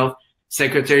Secretary of Health,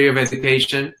 Secretary of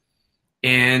Education,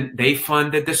 and they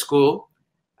funded the school.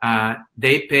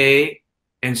 They pay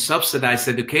and subsidized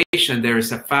education. There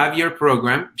is a 5-year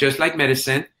program, just like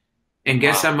medicine. And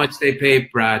guess how much they pay,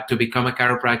 Brad, to become a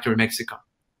chiropractor in Mexico?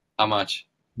 How much?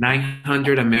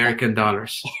 $900 American. Oh,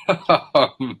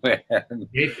 man.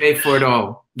 They pay for it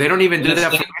all. They don't even do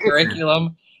that for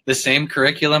curriculum. The same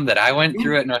curriculum that I went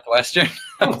through at Northwestern.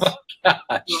 Oh, my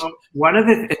gosh. So one of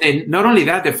the, not only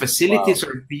that, the facilities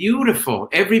are beautiful.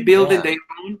 Every building they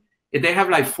own, they have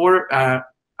like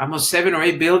almost 7 or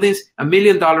 8 buildings, $1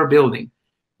 million building.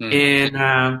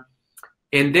 And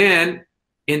then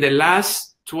in the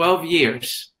last 12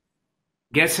 years,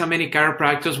 guess how many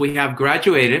chiropractors we have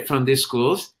graduated from these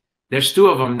schools? There's 2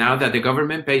 of them now that the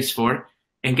government pays for.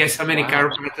 And guess how many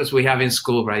chiropractors we have in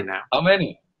school right now? How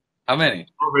many? How many?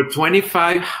 Over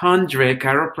 2,500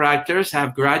 chiropractors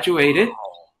have graduated,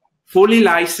 fully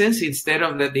licensed, instead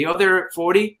of the other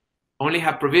 40 only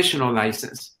have provisional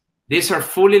license. These are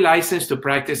fully licensed to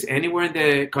practice anywhere in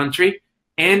the country,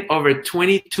 and over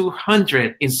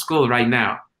 2,200 in school right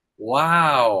now.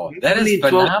 Wow, that is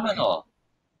phenomenal.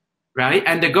 Right?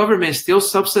 And the government still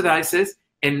subsidizes.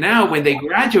 And now when they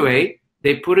graduate,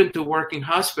 they put them to work in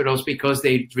hospitals because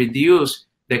they reduce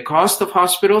the cost of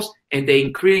hospitals and they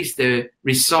increase the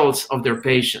results of their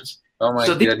patients. Oh my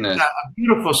goodness. This is a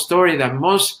beautiful story that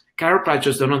most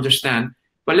chiropractors don't understand.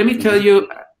 But let me tell you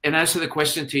and answer the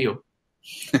question to you.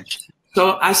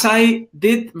 So as I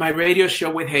did my radio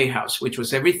show with Hay House, which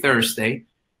was every Thursday,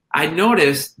 I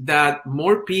noticed that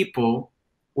more people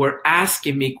were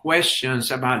asking me questions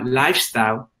about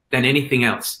lifestyle than anything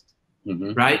else,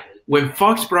 right? When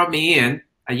Fox brought me in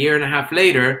a year and a half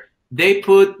later, they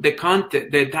put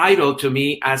the title to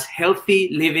me as healthy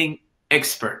living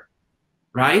expert,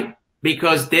 right?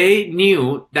 Because they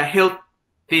knew that healthy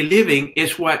living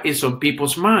is what is on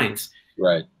people's minds.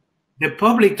 Right. The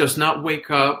public does not wake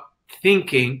up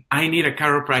thinking, I need a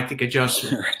chiropractic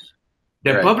adjustment.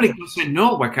 The public doesn't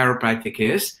know what chiropractic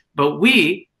is, but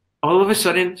we all of a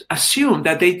sudden assume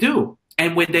that they do.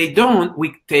 And when they don't,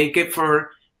 we take it for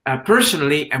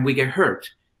personally and we get hurt.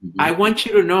 I want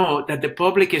you to know that the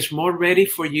public is more ready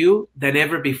for you than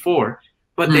ever before.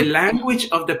 But the language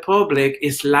of the public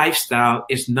is lifestyle,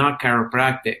 is not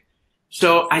chiropractic.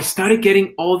 So I started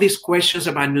getting all these questions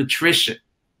about nutrition.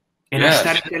 And I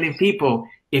started telling people,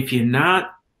 if you're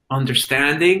not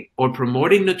understanding or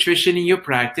promoting nutrition in your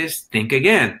practice, think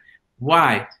again.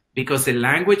 Why? Because the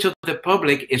language of the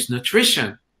public is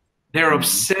nutrition. They're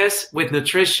obsessed with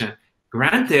nutrition.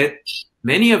 Granted,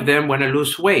 many of them want to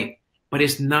lose weight, but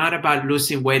it's not about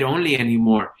losing weight only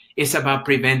anymore. It's about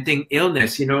preventing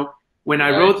illness. You know, when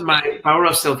I wrote my Power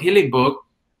of Self-Healing book,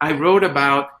 I wrote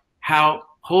about how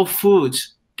whole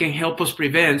foods can help us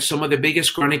prevent some of the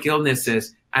biggest chronic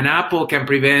illnesses. An apple can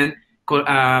prevent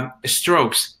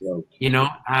strokes. You know,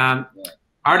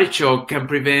 artichoke can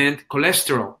prevent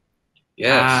cholesterol.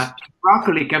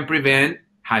 Broccoli can prevent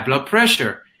high blood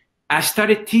pressure. I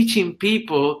started teaching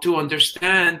people to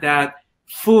understand that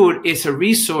food is a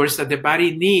resource that the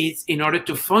body needs in order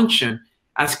to function.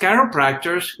 As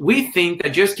chiropractors, we think that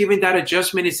just giving that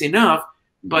adjustment is enough,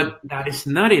 but that is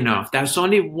not enough. That's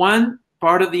only one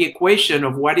part of the equation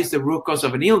of what is the root cause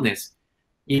of an illness.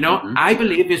 You know, I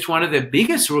believe it's one of the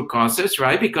biggest root causes,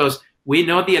 right? Because we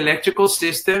know the electrical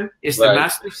system is the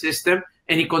master system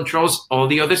and it controls all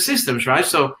the other systems, right?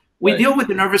 So we deal with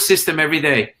the nervous system every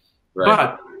day.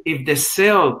 But if the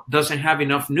cell doesn't have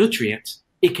enough nutrients,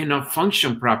 it cannot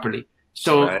function properly.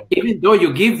 So even though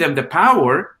you give them the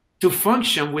power to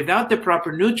function, without the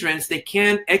proper nutrients, they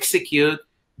can't execute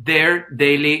their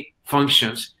daily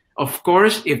functions. Of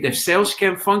course, if the cells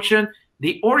can function,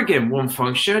 the organ won't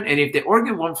function. And if the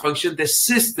organ won't function, the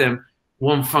system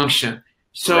won't function.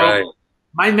 So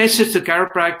my message to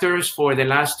chiropractors for the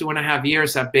last 2.5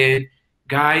 years have been,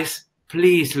 guys,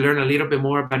 please learn a little bit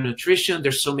more about nutrition.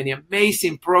 There's so many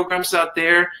amazing programs out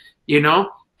there. You know,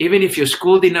 even if your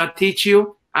school did not teach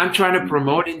you, I'm trying to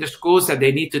promote in the schools that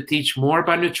they need to teach more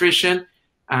about nutrition.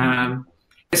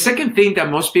 The second thing that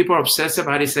most people are obsessed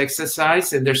about is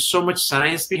exercise, and there's so much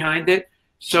science behind it.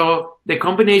 So the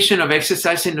combination of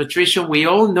exercise and nutrition, we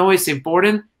all know it's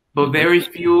important, but very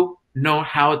few know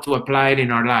how to apply it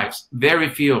in our lives. Very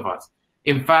few of us.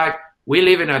 In fact, we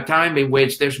live in a time in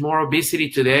which there's more obesity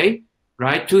today,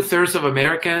 right? 2/3 of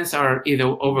Americans are either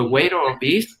overweight or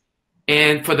obese.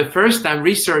 And for the first time,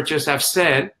 researchers have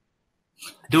said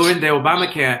during the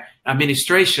Obamacare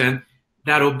administration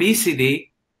that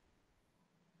obesity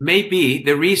may be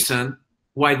the reason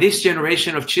why this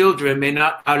generation of children may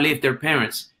not outlive their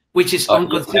parents, which is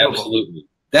unconceivable. Absolutely.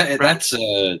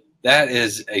 That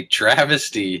is a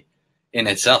travesty in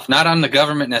itself, not on the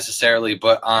government necessarily,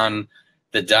 but on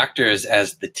the doctors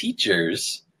as the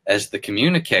teachers, as the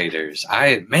communicators.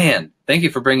 Thank you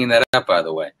for bringing that up, by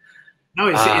the way. No,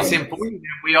 it's important.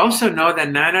 We also know that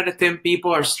 9 out of 10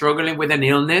 people are struggling with an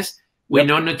illness. We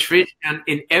know nutrition.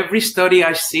 In every study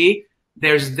I see,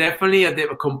 there's definitely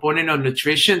a component of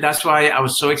nutrition. That's why I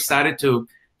was so excited to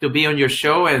be on your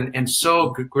show and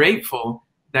so grateful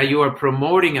that you are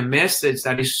promoting a message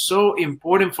that is so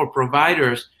important for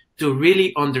providers to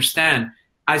really understand.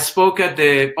 I spoke at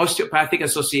the Osteopathic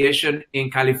Association in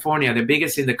California, the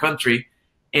biggest in the country,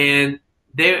 and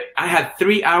there I had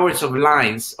 3 hours of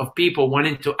lines of people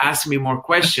wanting to ask me more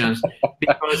questions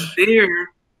because they're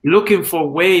looking for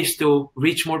ways to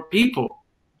reach more people.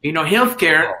 You know,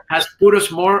 healthcare has put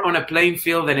us more on a playing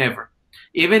field than ever.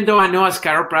 Even though I know as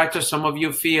chiropractors, some of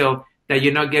you feel that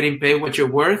you're not getting paid what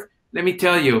you're worth, let me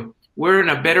tell you, we're in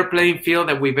a better playing field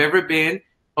than we've ever been.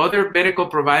 Other medical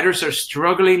providers are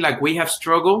struggling like we have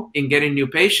struggled in getting new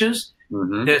patients.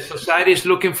 Mm-hmm. The society is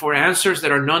looking for answers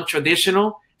that are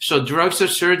non-traditional. So drugs or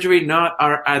surgery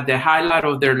are at the highlight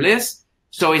of their list.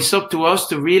 So it's up to us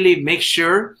to really make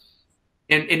sure.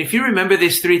 And if you remember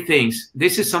these three things,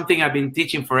 this is something I've been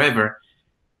teaching forever.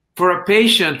 For a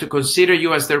patient to consider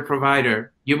you as their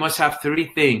provider, you must have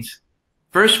three things.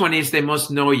 First one is they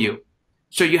must know you.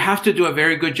 So you have to do a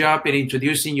very good job in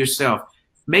introducing yourself.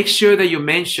 Make sure that you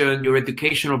mention your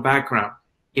educational background.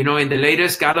 You know, in the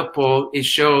latest Gallup poll, it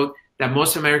showed that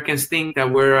most Americans think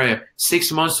that we're a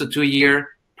 6 months to 2 year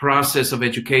process of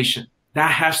education.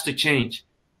 That has to change.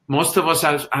 Most of us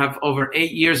have over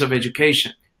 8 years of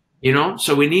education, you know,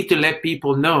 so we need to let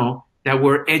people know that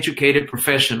we're educated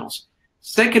professionals.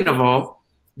 Second of all,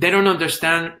 they don't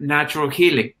understand natural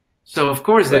healing. So, of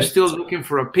course, they're still looking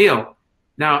for a pill.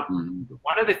 Now,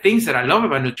 one of the things that I love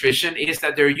about nutrition is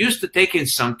that they're used to taking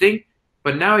something,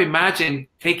 but now imagine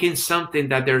taking something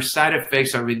that their side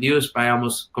effects are reduced by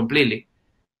almost completely.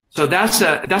 So that's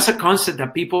a concept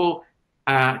that people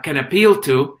can appeal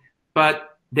to,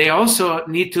 but they also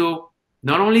need to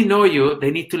not only know you,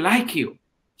 they need to like you.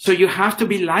 So you have to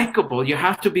be likable. You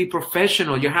have to be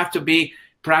professional. You have to be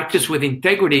practice with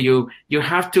integrity. You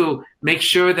have to make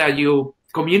sure that you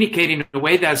communicate in a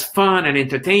way that's fun and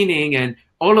entertaining and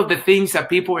all of the things that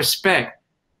people expect.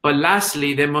 But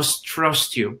lastly, they must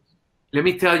trust you. Let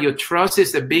me tell you, trust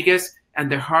is the biggest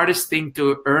and the hardest thing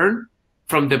to earn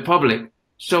from the public.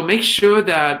 So make sure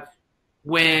that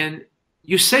when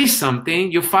you say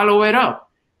something, you follow it up.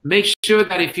 Make sure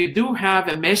that if you do have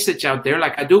a message out there,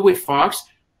 like I do with Fox,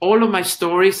 all of my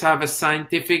stories have a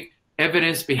scientific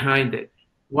evidence behind it.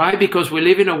 Why? Because we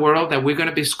live in a world that we're going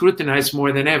to be scrutinized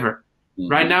more than ever. Mm-hmm.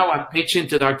 Right now, I'm pitching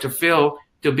to Dr. Phil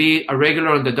to be a regular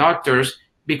on the doctors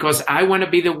because I want to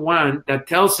be the one that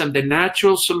tells them the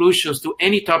natural solutions to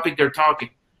any topic they're talking.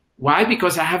 Why?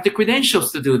 Because I have the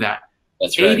credentials to do that.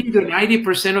 That's right. 80 to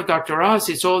 90% of Dr. Oz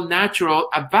is all natural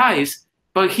advice,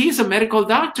 but he's a medical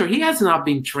doctor. He has not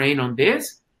been trained on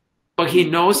this, but he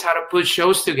knows how to put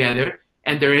shows together,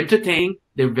 and they're entertaining,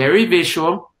 they're very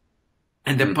visual,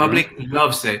 and the public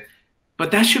loves it. But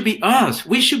that should be us.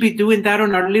 We should be doing that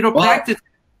on our little practice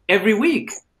every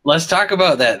week. Let's talk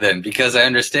about that then, because I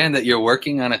understand that you're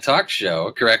working on a talk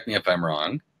show. Correct me if I'm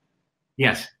wrong.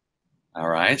 Yes. All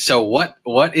right. So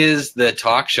what is the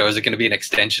talk show? Is it going to be an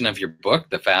extension of your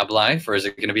book, The Fab Life, or is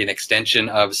it going to be an extension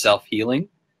of self-healing?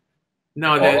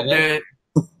 No,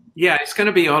 yeah, it's going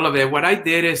to be all of it. What I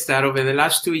did is that over the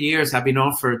last 2 years, I've been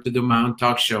offered to do my own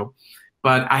talk show,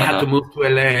 but I had to move to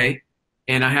LA,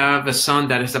 and I have a son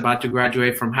that is about to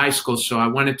graduate from high school, so I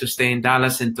wanted to stay in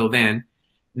Dallas until then.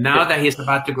 Now that he's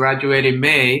about to graduate in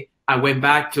May, I went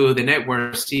back to the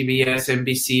networks, CBS,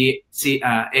 NBC,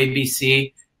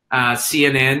 ABC,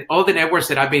 CNN, all the networks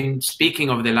that I've been speaking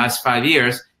over the last 5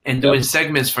 years and doing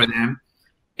segments for them.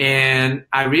 And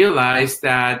I realized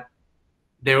that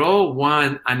they're all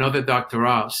want another Dr.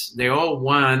 Oz. They all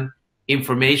want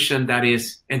information that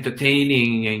is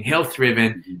entertaining and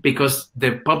health-driven because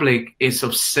the public is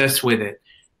obsessed with it.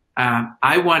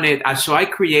 So I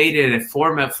created a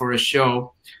format for a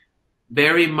show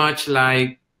very much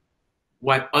like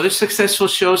what other successful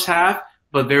shows have,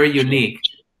 but very unique.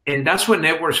 And that's what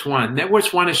networks want.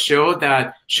 Networks want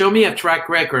to show me a track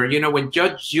record. You know, when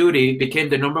Judge Judy became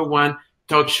the #1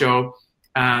 talk show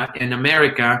in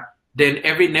America, then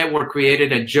every network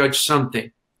created a Judge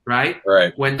something, right?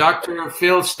 Right. When Dr.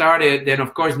 Phil started, then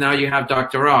of course now you have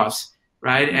Dr. Oz,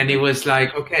 right? And it was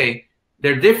like, okay,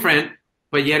 they're different,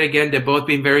 but yet again, they've both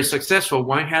been very successful.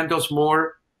 One handles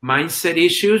more mindset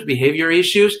issues, behavior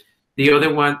issues. The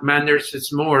other one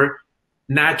manages more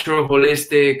natural,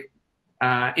 holistic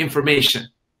information.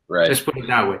 Right. Let's put it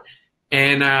that way.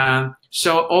 And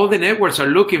so all the networks are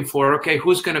looking for, okay,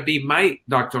 who's going to be my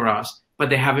Dr. Oz? But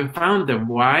they haven't found them.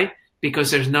 Why?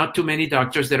 Because there's not too many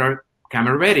doctors that are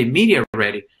camera ready, media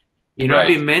ready. You know, I've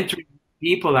been mentoring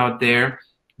people out there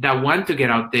that want to get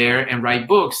out there and write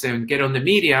books and get on the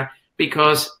media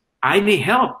because I need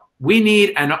help. We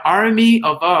need an army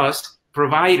of us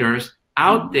providers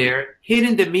out there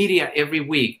hitting the media every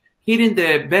week, hitting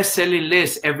the best-selling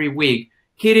list every week,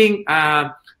 hitting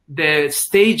the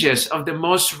stages of the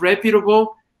most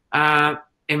reputable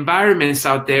environments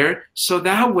out there. So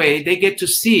that way they get to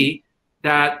see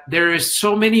that there is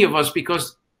so many of us,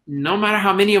 because no matter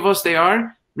how many of us they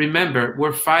are, remember,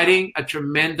 we're fighting a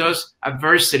tremendous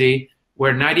adversity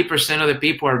where 90% of the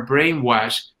people are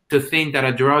brainwashed to think that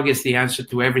a drug is the answer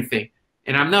to everything.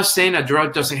 And I'm not saying a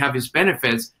drug doesn't have its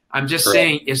benefits. I'm just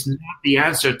saying it's not the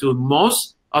answer to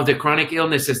most of the chronic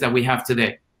illnesses that we have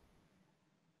today.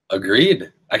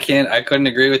 Agreed. I couldn't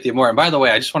agree with you more. And by the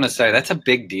way, I just want to say that's a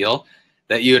big deal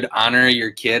that you'd honor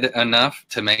your kid enough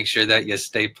to make sure that you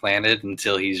stay planted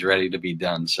until he's ready to be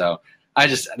done. So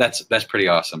that's pretty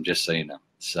awesome, just so you know.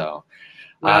 So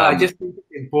well, I just think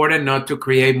it's important not to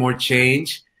create more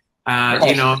change.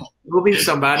 You know, moving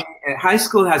somebody. High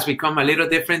school has become a little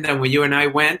different than when you and I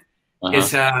went.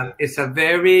 It's a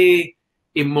very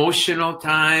emotional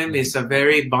time. It's a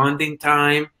very bonding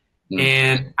time.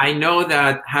 And I know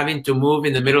that having to move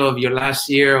in the middle of your last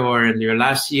year or in your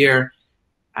last year,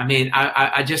 I mean,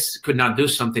 I just could not do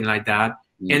something like that.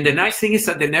 And the nice thing is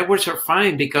that the networks are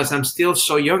fine because I'm still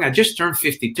so young. I just turned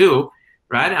 52,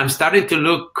 right? I'm starting to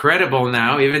look credible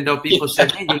now, even though people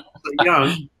said, hey, you're so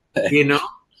young, you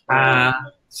know?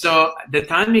 So the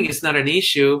timing is not an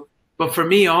issue. But for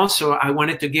me also, I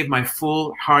wanted to give my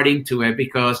full heart into it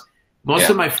because most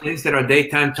of my friends that are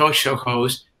daytime talk show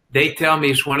hosts, they tell me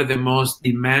it's one of the most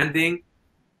demanding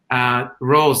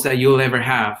roles that you'll ever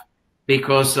have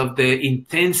because of the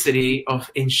intensity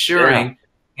of ensuring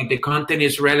that the content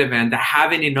is relevant, that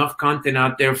having enough content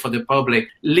out there for the public,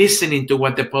 listening to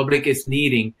what the public is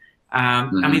needing. I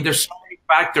mean, there's so many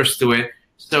factors to it.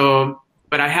 So,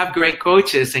 but I have great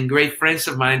coaches and great friends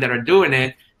of mine that are doing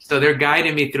it. So they're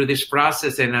guiding me through this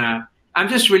process. And I'm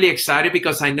just really excited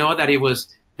because I know that it was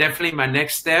definitely my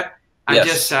next step.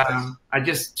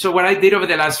 So what I did over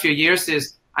the last few years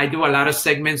is I do a lot of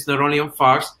segments, not only on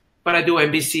Fox, but I do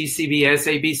NBC, CBS,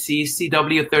 ABC,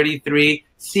 CW33,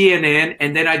 CNN,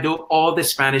 and then I do all the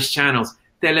Spanish channels,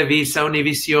 Televisa,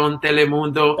 Univision,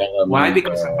 Telemundo. Why?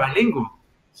 Because I'm bilingual.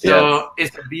 So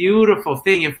it's a beautiful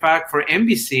thing. In fact, for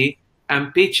NBC,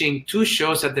 I'm pitching 2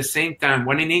 shows at the same time,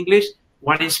 one in English,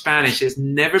 one in Spanish. It's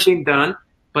never been done,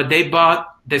 but they bought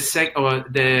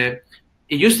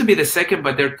it used to be the second,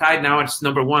 but they're tied now. It's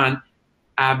number 1,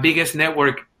 biggest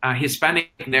network,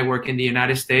 Hispanic network in the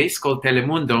United States called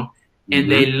Telemundo.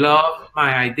 And they love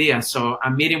my idea. So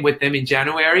I'm meeting with them in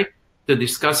January to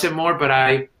discuss it more. But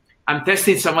I'm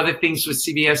testing some other things with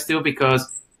CBS too, because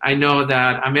I know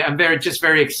that I'm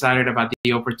very excited about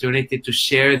the opportunity to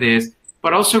share this.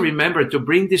 But also remember to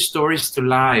bring these stories to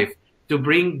life, to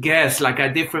bring guests like I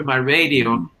did for my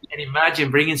radio. And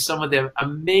imagine bringing some of the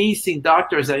amazing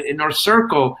doctors in our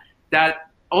circle that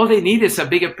all they need is a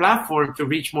bigger platform to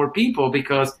reach more people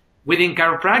because within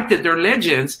chiropractic, they're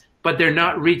legends, but they're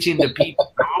not reaching the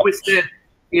people. I always said,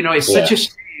 you know, it's such a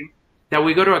shame that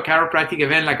we go to a chiropractic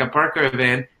event like a Parker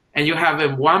event and you have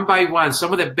them one by one,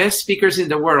 some of the best speakers in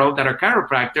the world that are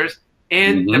chiropractors,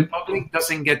 and the public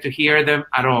doesn't get to hear them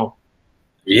at all.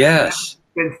 Yes.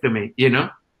 That makes sense to me, you know?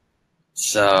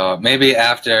 So maybe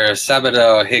after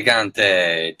Sabado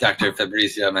Gigante, Dr.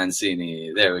 Fabrizio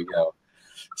Mancini. There we go.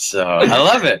 So I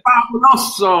love it.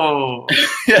 Fabuloso.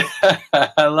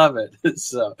 I love it.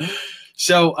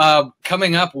 So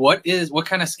coming up, what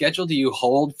kind of schedule do you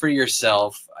hold for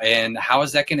yourself, and how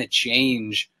is that going to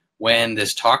change when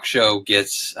this talk show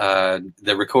gets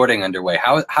the recording underway?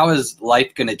 How is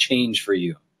life going to change for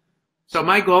you? So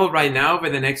my goal right now over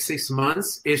the next 6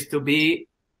 months is to be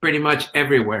pretty much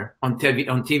everywhere on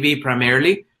TV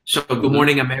primarily. So Good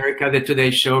Morning America, The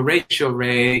Today Show, Rachel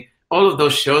Ray, all of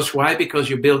those shows. Why? Because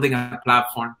you're building a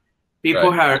platform.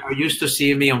 People are used to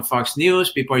seeing me on Fox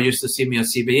News. People are used to seeing me on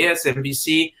CBS,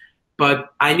 NBC.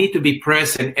 But I need to be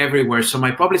present everywhere. So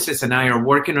my publicist and I are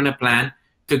working on a plan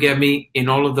to get me in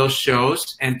all of those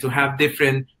shows and to have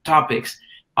different topics.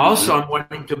 Also, I'm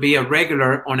wanting to be a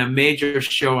regular on a major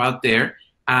show out there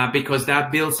because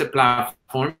that builds a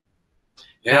platform.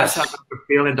 That's how Dr.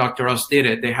 Phil and Dr. Oz did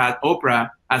it. They had Oprah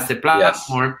as the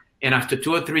platform, and after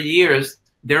 2 or 3 years,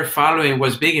 their following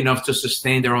was big enough to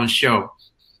sustain their own show.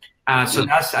 So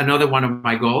that's another one of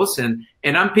my goals, and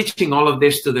I'm pitching all of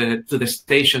this to the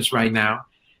stations right now.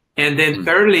 And then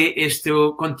thirdly is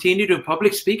to continue to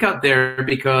public speak out there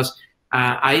because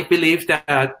I believe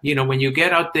that when you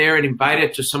get out there and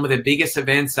invited to some of the biggest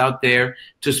events out there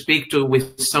to speak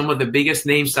with some of the biggest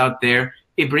names out there,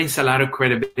 it brings a lot of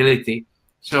credibility.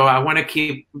 So I want to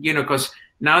keep, because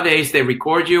nowadays they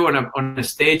record you on a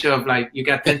stage of like you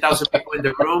got 10,000 people in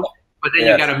the room, but then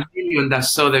you got 1 million that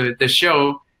saw the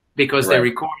show because they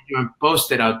record you and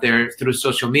post it out there through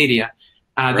social media.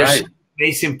 There's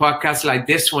amazing podcasts like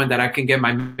this one that I can get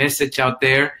my message out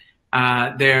there.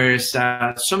 There's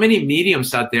so many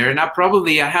mediums out there, and I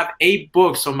have 8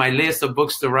 books on my list of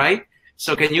books to write.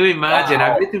 So can you imagine?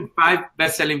 I've written 5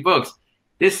 best-selling books.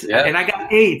 And I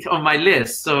got 8 on my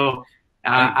list. So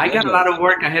Thank I got a lot goodness. of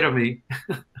work ahead of me.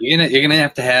 You're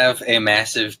gonna have a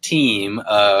massive team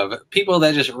of people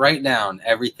that just write down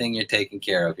everything you're taking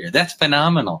care of here. That's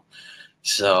phenomenal.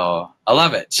 So I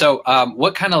love it. So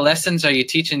what kind of lessons are you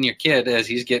teaching your kid as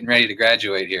he's getting ready to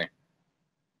graduate here?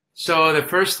 So the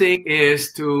first thing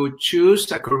is to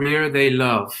choose a career they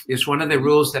love. It's one of the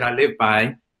rules that I live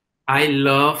by. I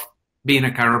love being a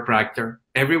chiropractor.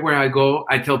 Everywhere I go,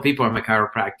 I tell people I'm a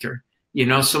chiropractor. You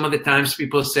know, some of the times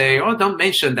people say, "Oh, don't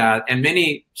mention that." And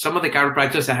some of the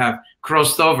chiropractors that have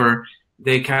crossed over,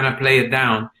 they kind of play it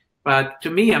down. But to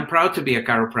me, I'm proud to be a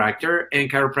chiropractor, and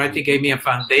chiropractic gave me a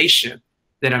foundation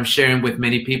that I'm sharing with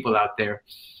many people out there.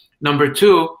 Number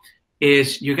two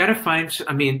is you got to find,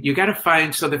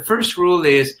 so the first rule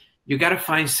is you got to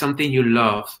find something you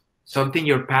love, something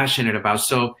you're passionate about.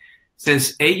 So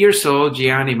since 8 years old,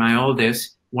 Gianni, my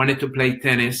oldest, wanted to play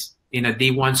tennis in a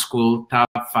D1 school, top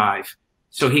 5.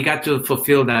 So he got to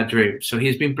fulfill that dream. So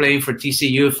he's been playing for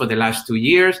TCU for the last 2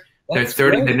 years. They're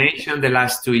third in the nation the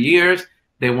last 2 years.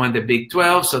 They won the Big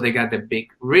 12, so they got the big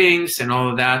rings and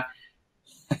all of that.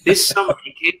 This summer,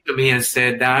 he came to me and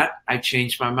said that I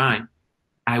changed my mind.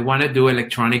 I want to do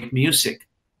electronic music.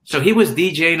 So he was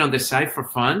DJing on the side for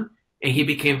fun, and he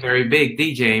became very big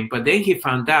DJing. But then he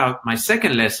found out my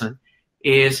second lesson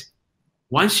is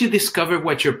once you discover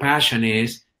what your passion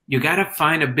is, you got to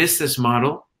find a business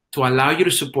model to allow you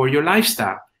to support your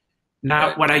lifestyle.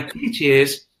 Now, what I teach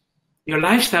is your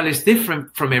lifestyle is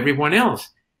different from everyone else.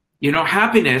 You know,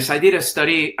 happiness, I did a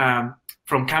study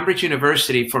from Cambridge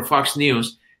University for Fox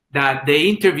News that they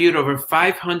interviewed over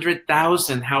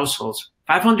 500,000 households,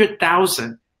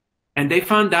 500,000. And they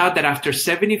found out that after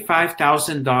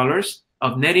 $75,000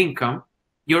 of net income,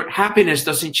 your happiness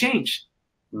doesn't change,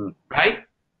 right?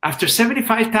 After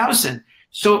 75,000.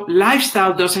 So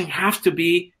lifestyle doesn't have to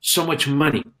be so much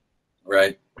money.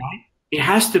 Right. It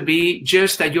has to be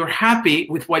just that you're happy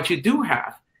with what you do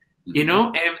have, you know?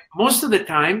 And most of the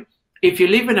time, if you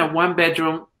live in a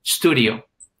 1-bedroom studio,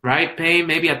 right, paying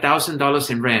maybe $1,000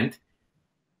 in rent,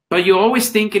 but you're always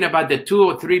thinking about the 2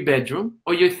 or 3 bedroom,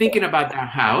 or you're thinking about that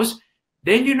house,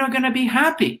 then you're not going to be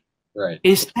happy. Right.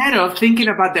 Instead of thinking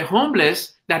about the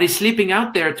homeless that is sleeping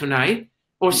out there tonight,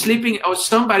 or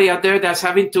somebody out there that's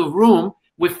having to room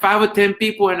with 5 or 10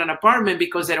 people in an apartment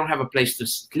because they don't have a place to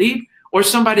sleep, or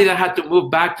somebody that had to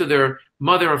move back to their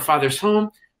mother or father's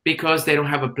home because they don't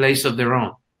have a place of their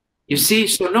own. You see,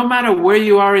 so no matter where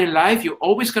you are in life, you're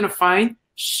always going to find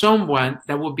someone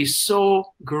that will be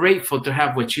so grateful to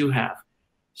have what you have.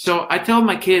 So I tell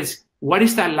my kids, what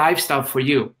is that lifestyle for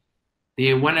you? Do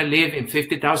you want to live in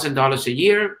 $50,000 a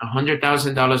year,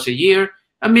 $100,000 a year,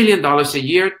 $1 million a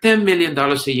year, $10 million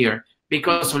a year?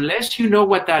 Because unless you know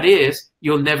what that is,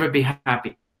 you'll never be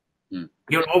happy.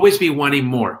 You'll always be wanting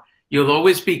more. You'll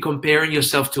always be comparing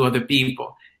yourself to other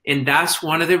people. And that's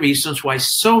one of the reasons why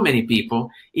so many people,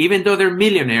 even though they're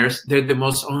millionaires, they're the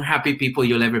most unhappy people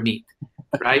you'll ever meet,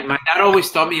 right? My dad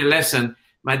always taught me a lesson.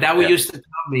 My dad used to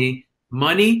tell me,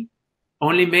 money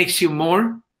only makes you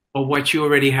more of what you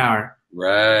already have.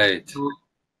 Right. So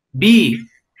be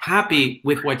happy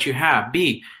with what you have.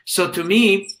 So to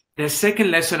me, the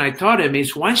second lesson I taught him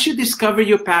is once you discover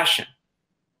your passion,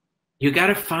 you got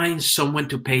to find someone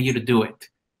to pay you to do it.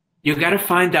 You got to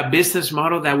find that business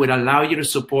model that would allow you to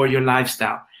support your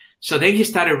lifestyle. So then he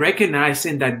started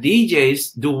recognizing that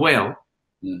DJs do well,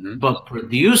 but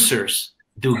producers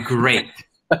do great.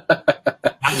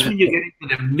 That's when you get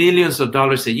into the millions of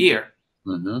dollars a year.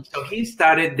 So he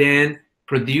started then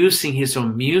producing his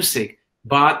own music,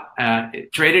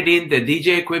 traded in the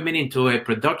DJ equipment into a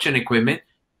production equipment,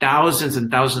 thousands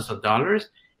and thousands of dollars.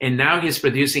 And now he's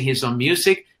producing his own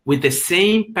music with the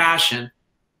same passion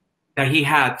that he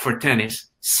had for tennis,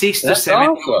 6 to 7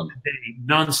 hours a day,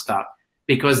 nonstop,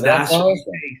 because that's what it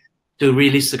takes to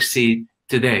really succeed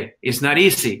today. It's not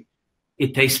easy.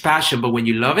 It takes passion, but when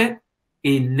you love it,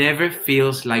 it never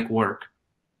feels like work.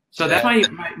 So that's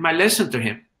my lesson to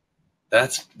him.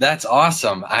 That's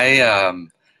awesome.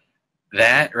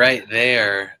 That right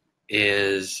there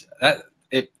is that.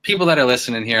 If people that are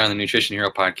listening here on the Nutrition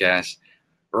Hero podcast,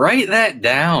 write that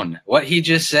down. What he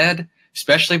just said,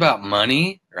 especially about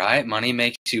money, right? Money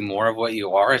makes you more of what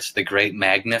you are. It's the great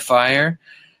magnifier.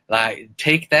 Like,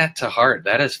 take that to heart.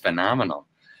 That is phenomenal.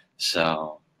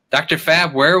 So, Dr.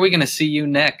 Fab, where are we going to see you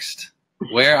next?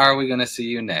 Where are we going to see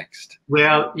you next?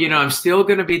 Well, you know, I'm still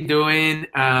going to be doing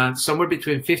somewhere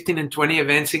between 15 and 20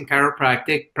 events in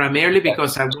chiropractic, primarily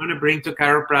because I want to bring to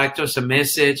chiropractors a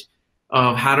message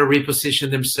of how to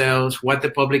reposition themselves, what the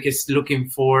public is looking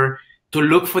for, to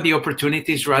look for the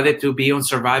opportunities rather to be on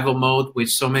survival mode, which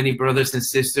so many brothers and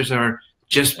sisters are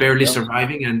just barely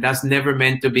surviving. And that's never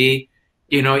meant to be.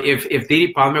 You know, if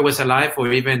Didi Palmer was alive,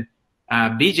 or even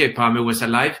BJ Palmer was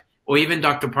alive, or even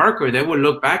Dr. Parker, they would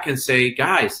look back and say,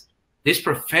 guys, this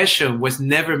profession was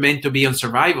never meant to be on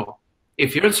survival.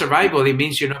 If you're on survival, it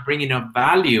means you're not bringing up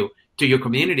value to your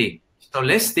community. So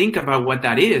let's think about what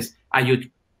that is. Are you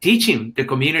teaching the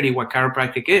community what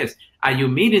chiropractic is? Are you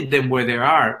meeting them where they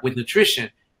are with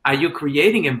nutrition? Are you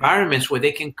creating environments where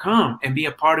they can come and be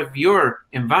a part of your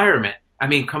environment? I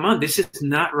mean, come on, this is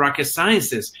not rocket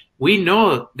sciences. We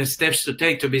know the steps to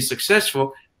take to be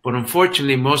successful, but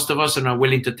unfortunately, most of us are not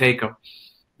willing to take them.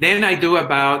 Then I do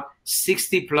about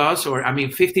 50 plus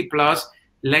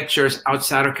lectures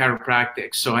outside of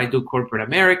chiropractic. So I do corporate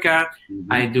America,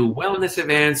 I do wellness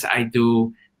events, I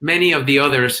do many of the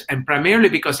others, and primarily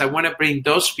because I want to bring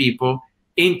those people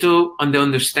into on the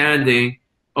understanding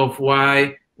of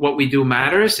why what we do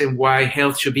matters and why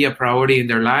health should be a priority in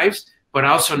their lives. But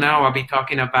also now I'll be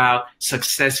talking about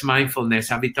success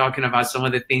mindfulness. I'll be talking about some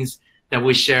of the things that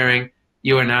we're sharing,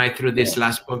 you and I, through this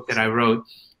last book that I wrote.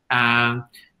 And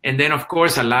then, of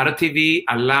course, a lot of TV,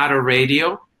 a lot of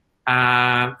radio,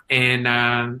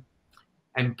 and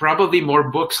probably more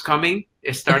books coming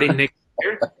starting next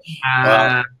year.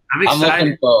 Well, I'm excited. I'm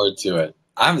looking forward to it.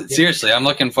 Seriously, I'm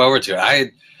looking forward to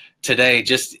it. Today,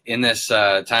 just in this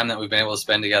time that we've been able to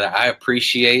spend together, I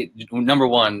appreciate, number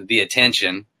one, the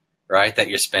attention, right, that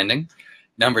you're spending.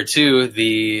 Number two,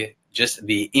 the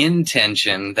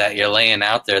intention that you're laying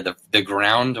out there, the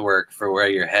groundwork for where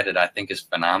you're headed, I think is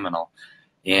phenomenal.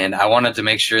 And I wanted to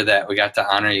make sure that we got to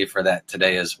honor you for that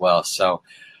today as well. So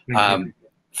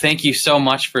thank you so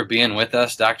much for being with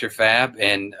us, Dr. Fab.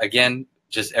 And again,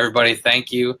 just everybody,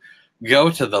 thank you. Go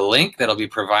to the link that'll be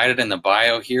provided in the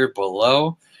bio here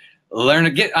below. Learn to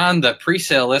get on the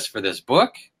pre-sale list for this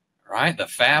book, right? The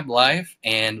Fab Life,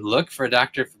 and look for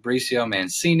Dr. Fabrizio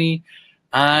Mancini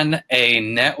on a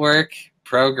network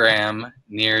program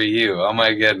near you. Oh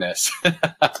my goodness.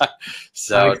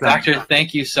 So Doctor,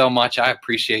 thank you so much. I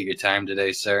appreciate your time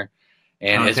today, sir.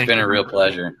 And it's been a real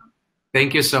pleasure.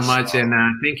 Thank you so much. And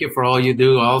thank you for all you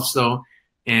do also,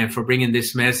 and for bringing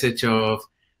this message of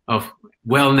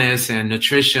wellness and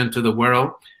nutrition to the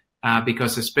world.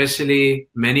 Because especially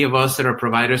many of us that are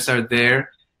providers out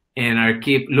there and are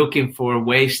keep looking for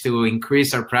ways to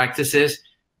increase our practices,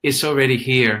 it's already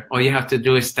here. All you have to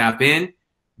do is tap in,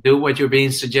 do what you're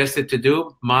being suggested to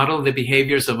do, model the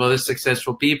behaviors of other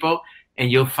successful people,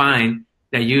 and you'll find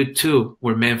that you too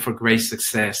were meant for great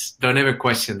success. Don't ever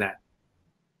question that.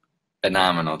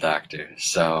 Phenomenal, Doctor.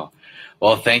 So,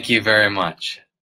 well, thank you very much.